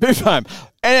home. Move home.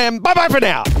 And bye-bye for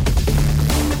now.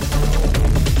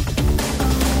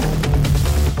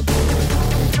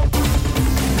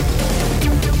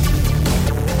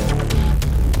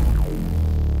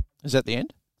 Is that the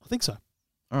end? I think so.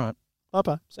 All right.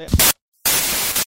 Bye-bye. See ya.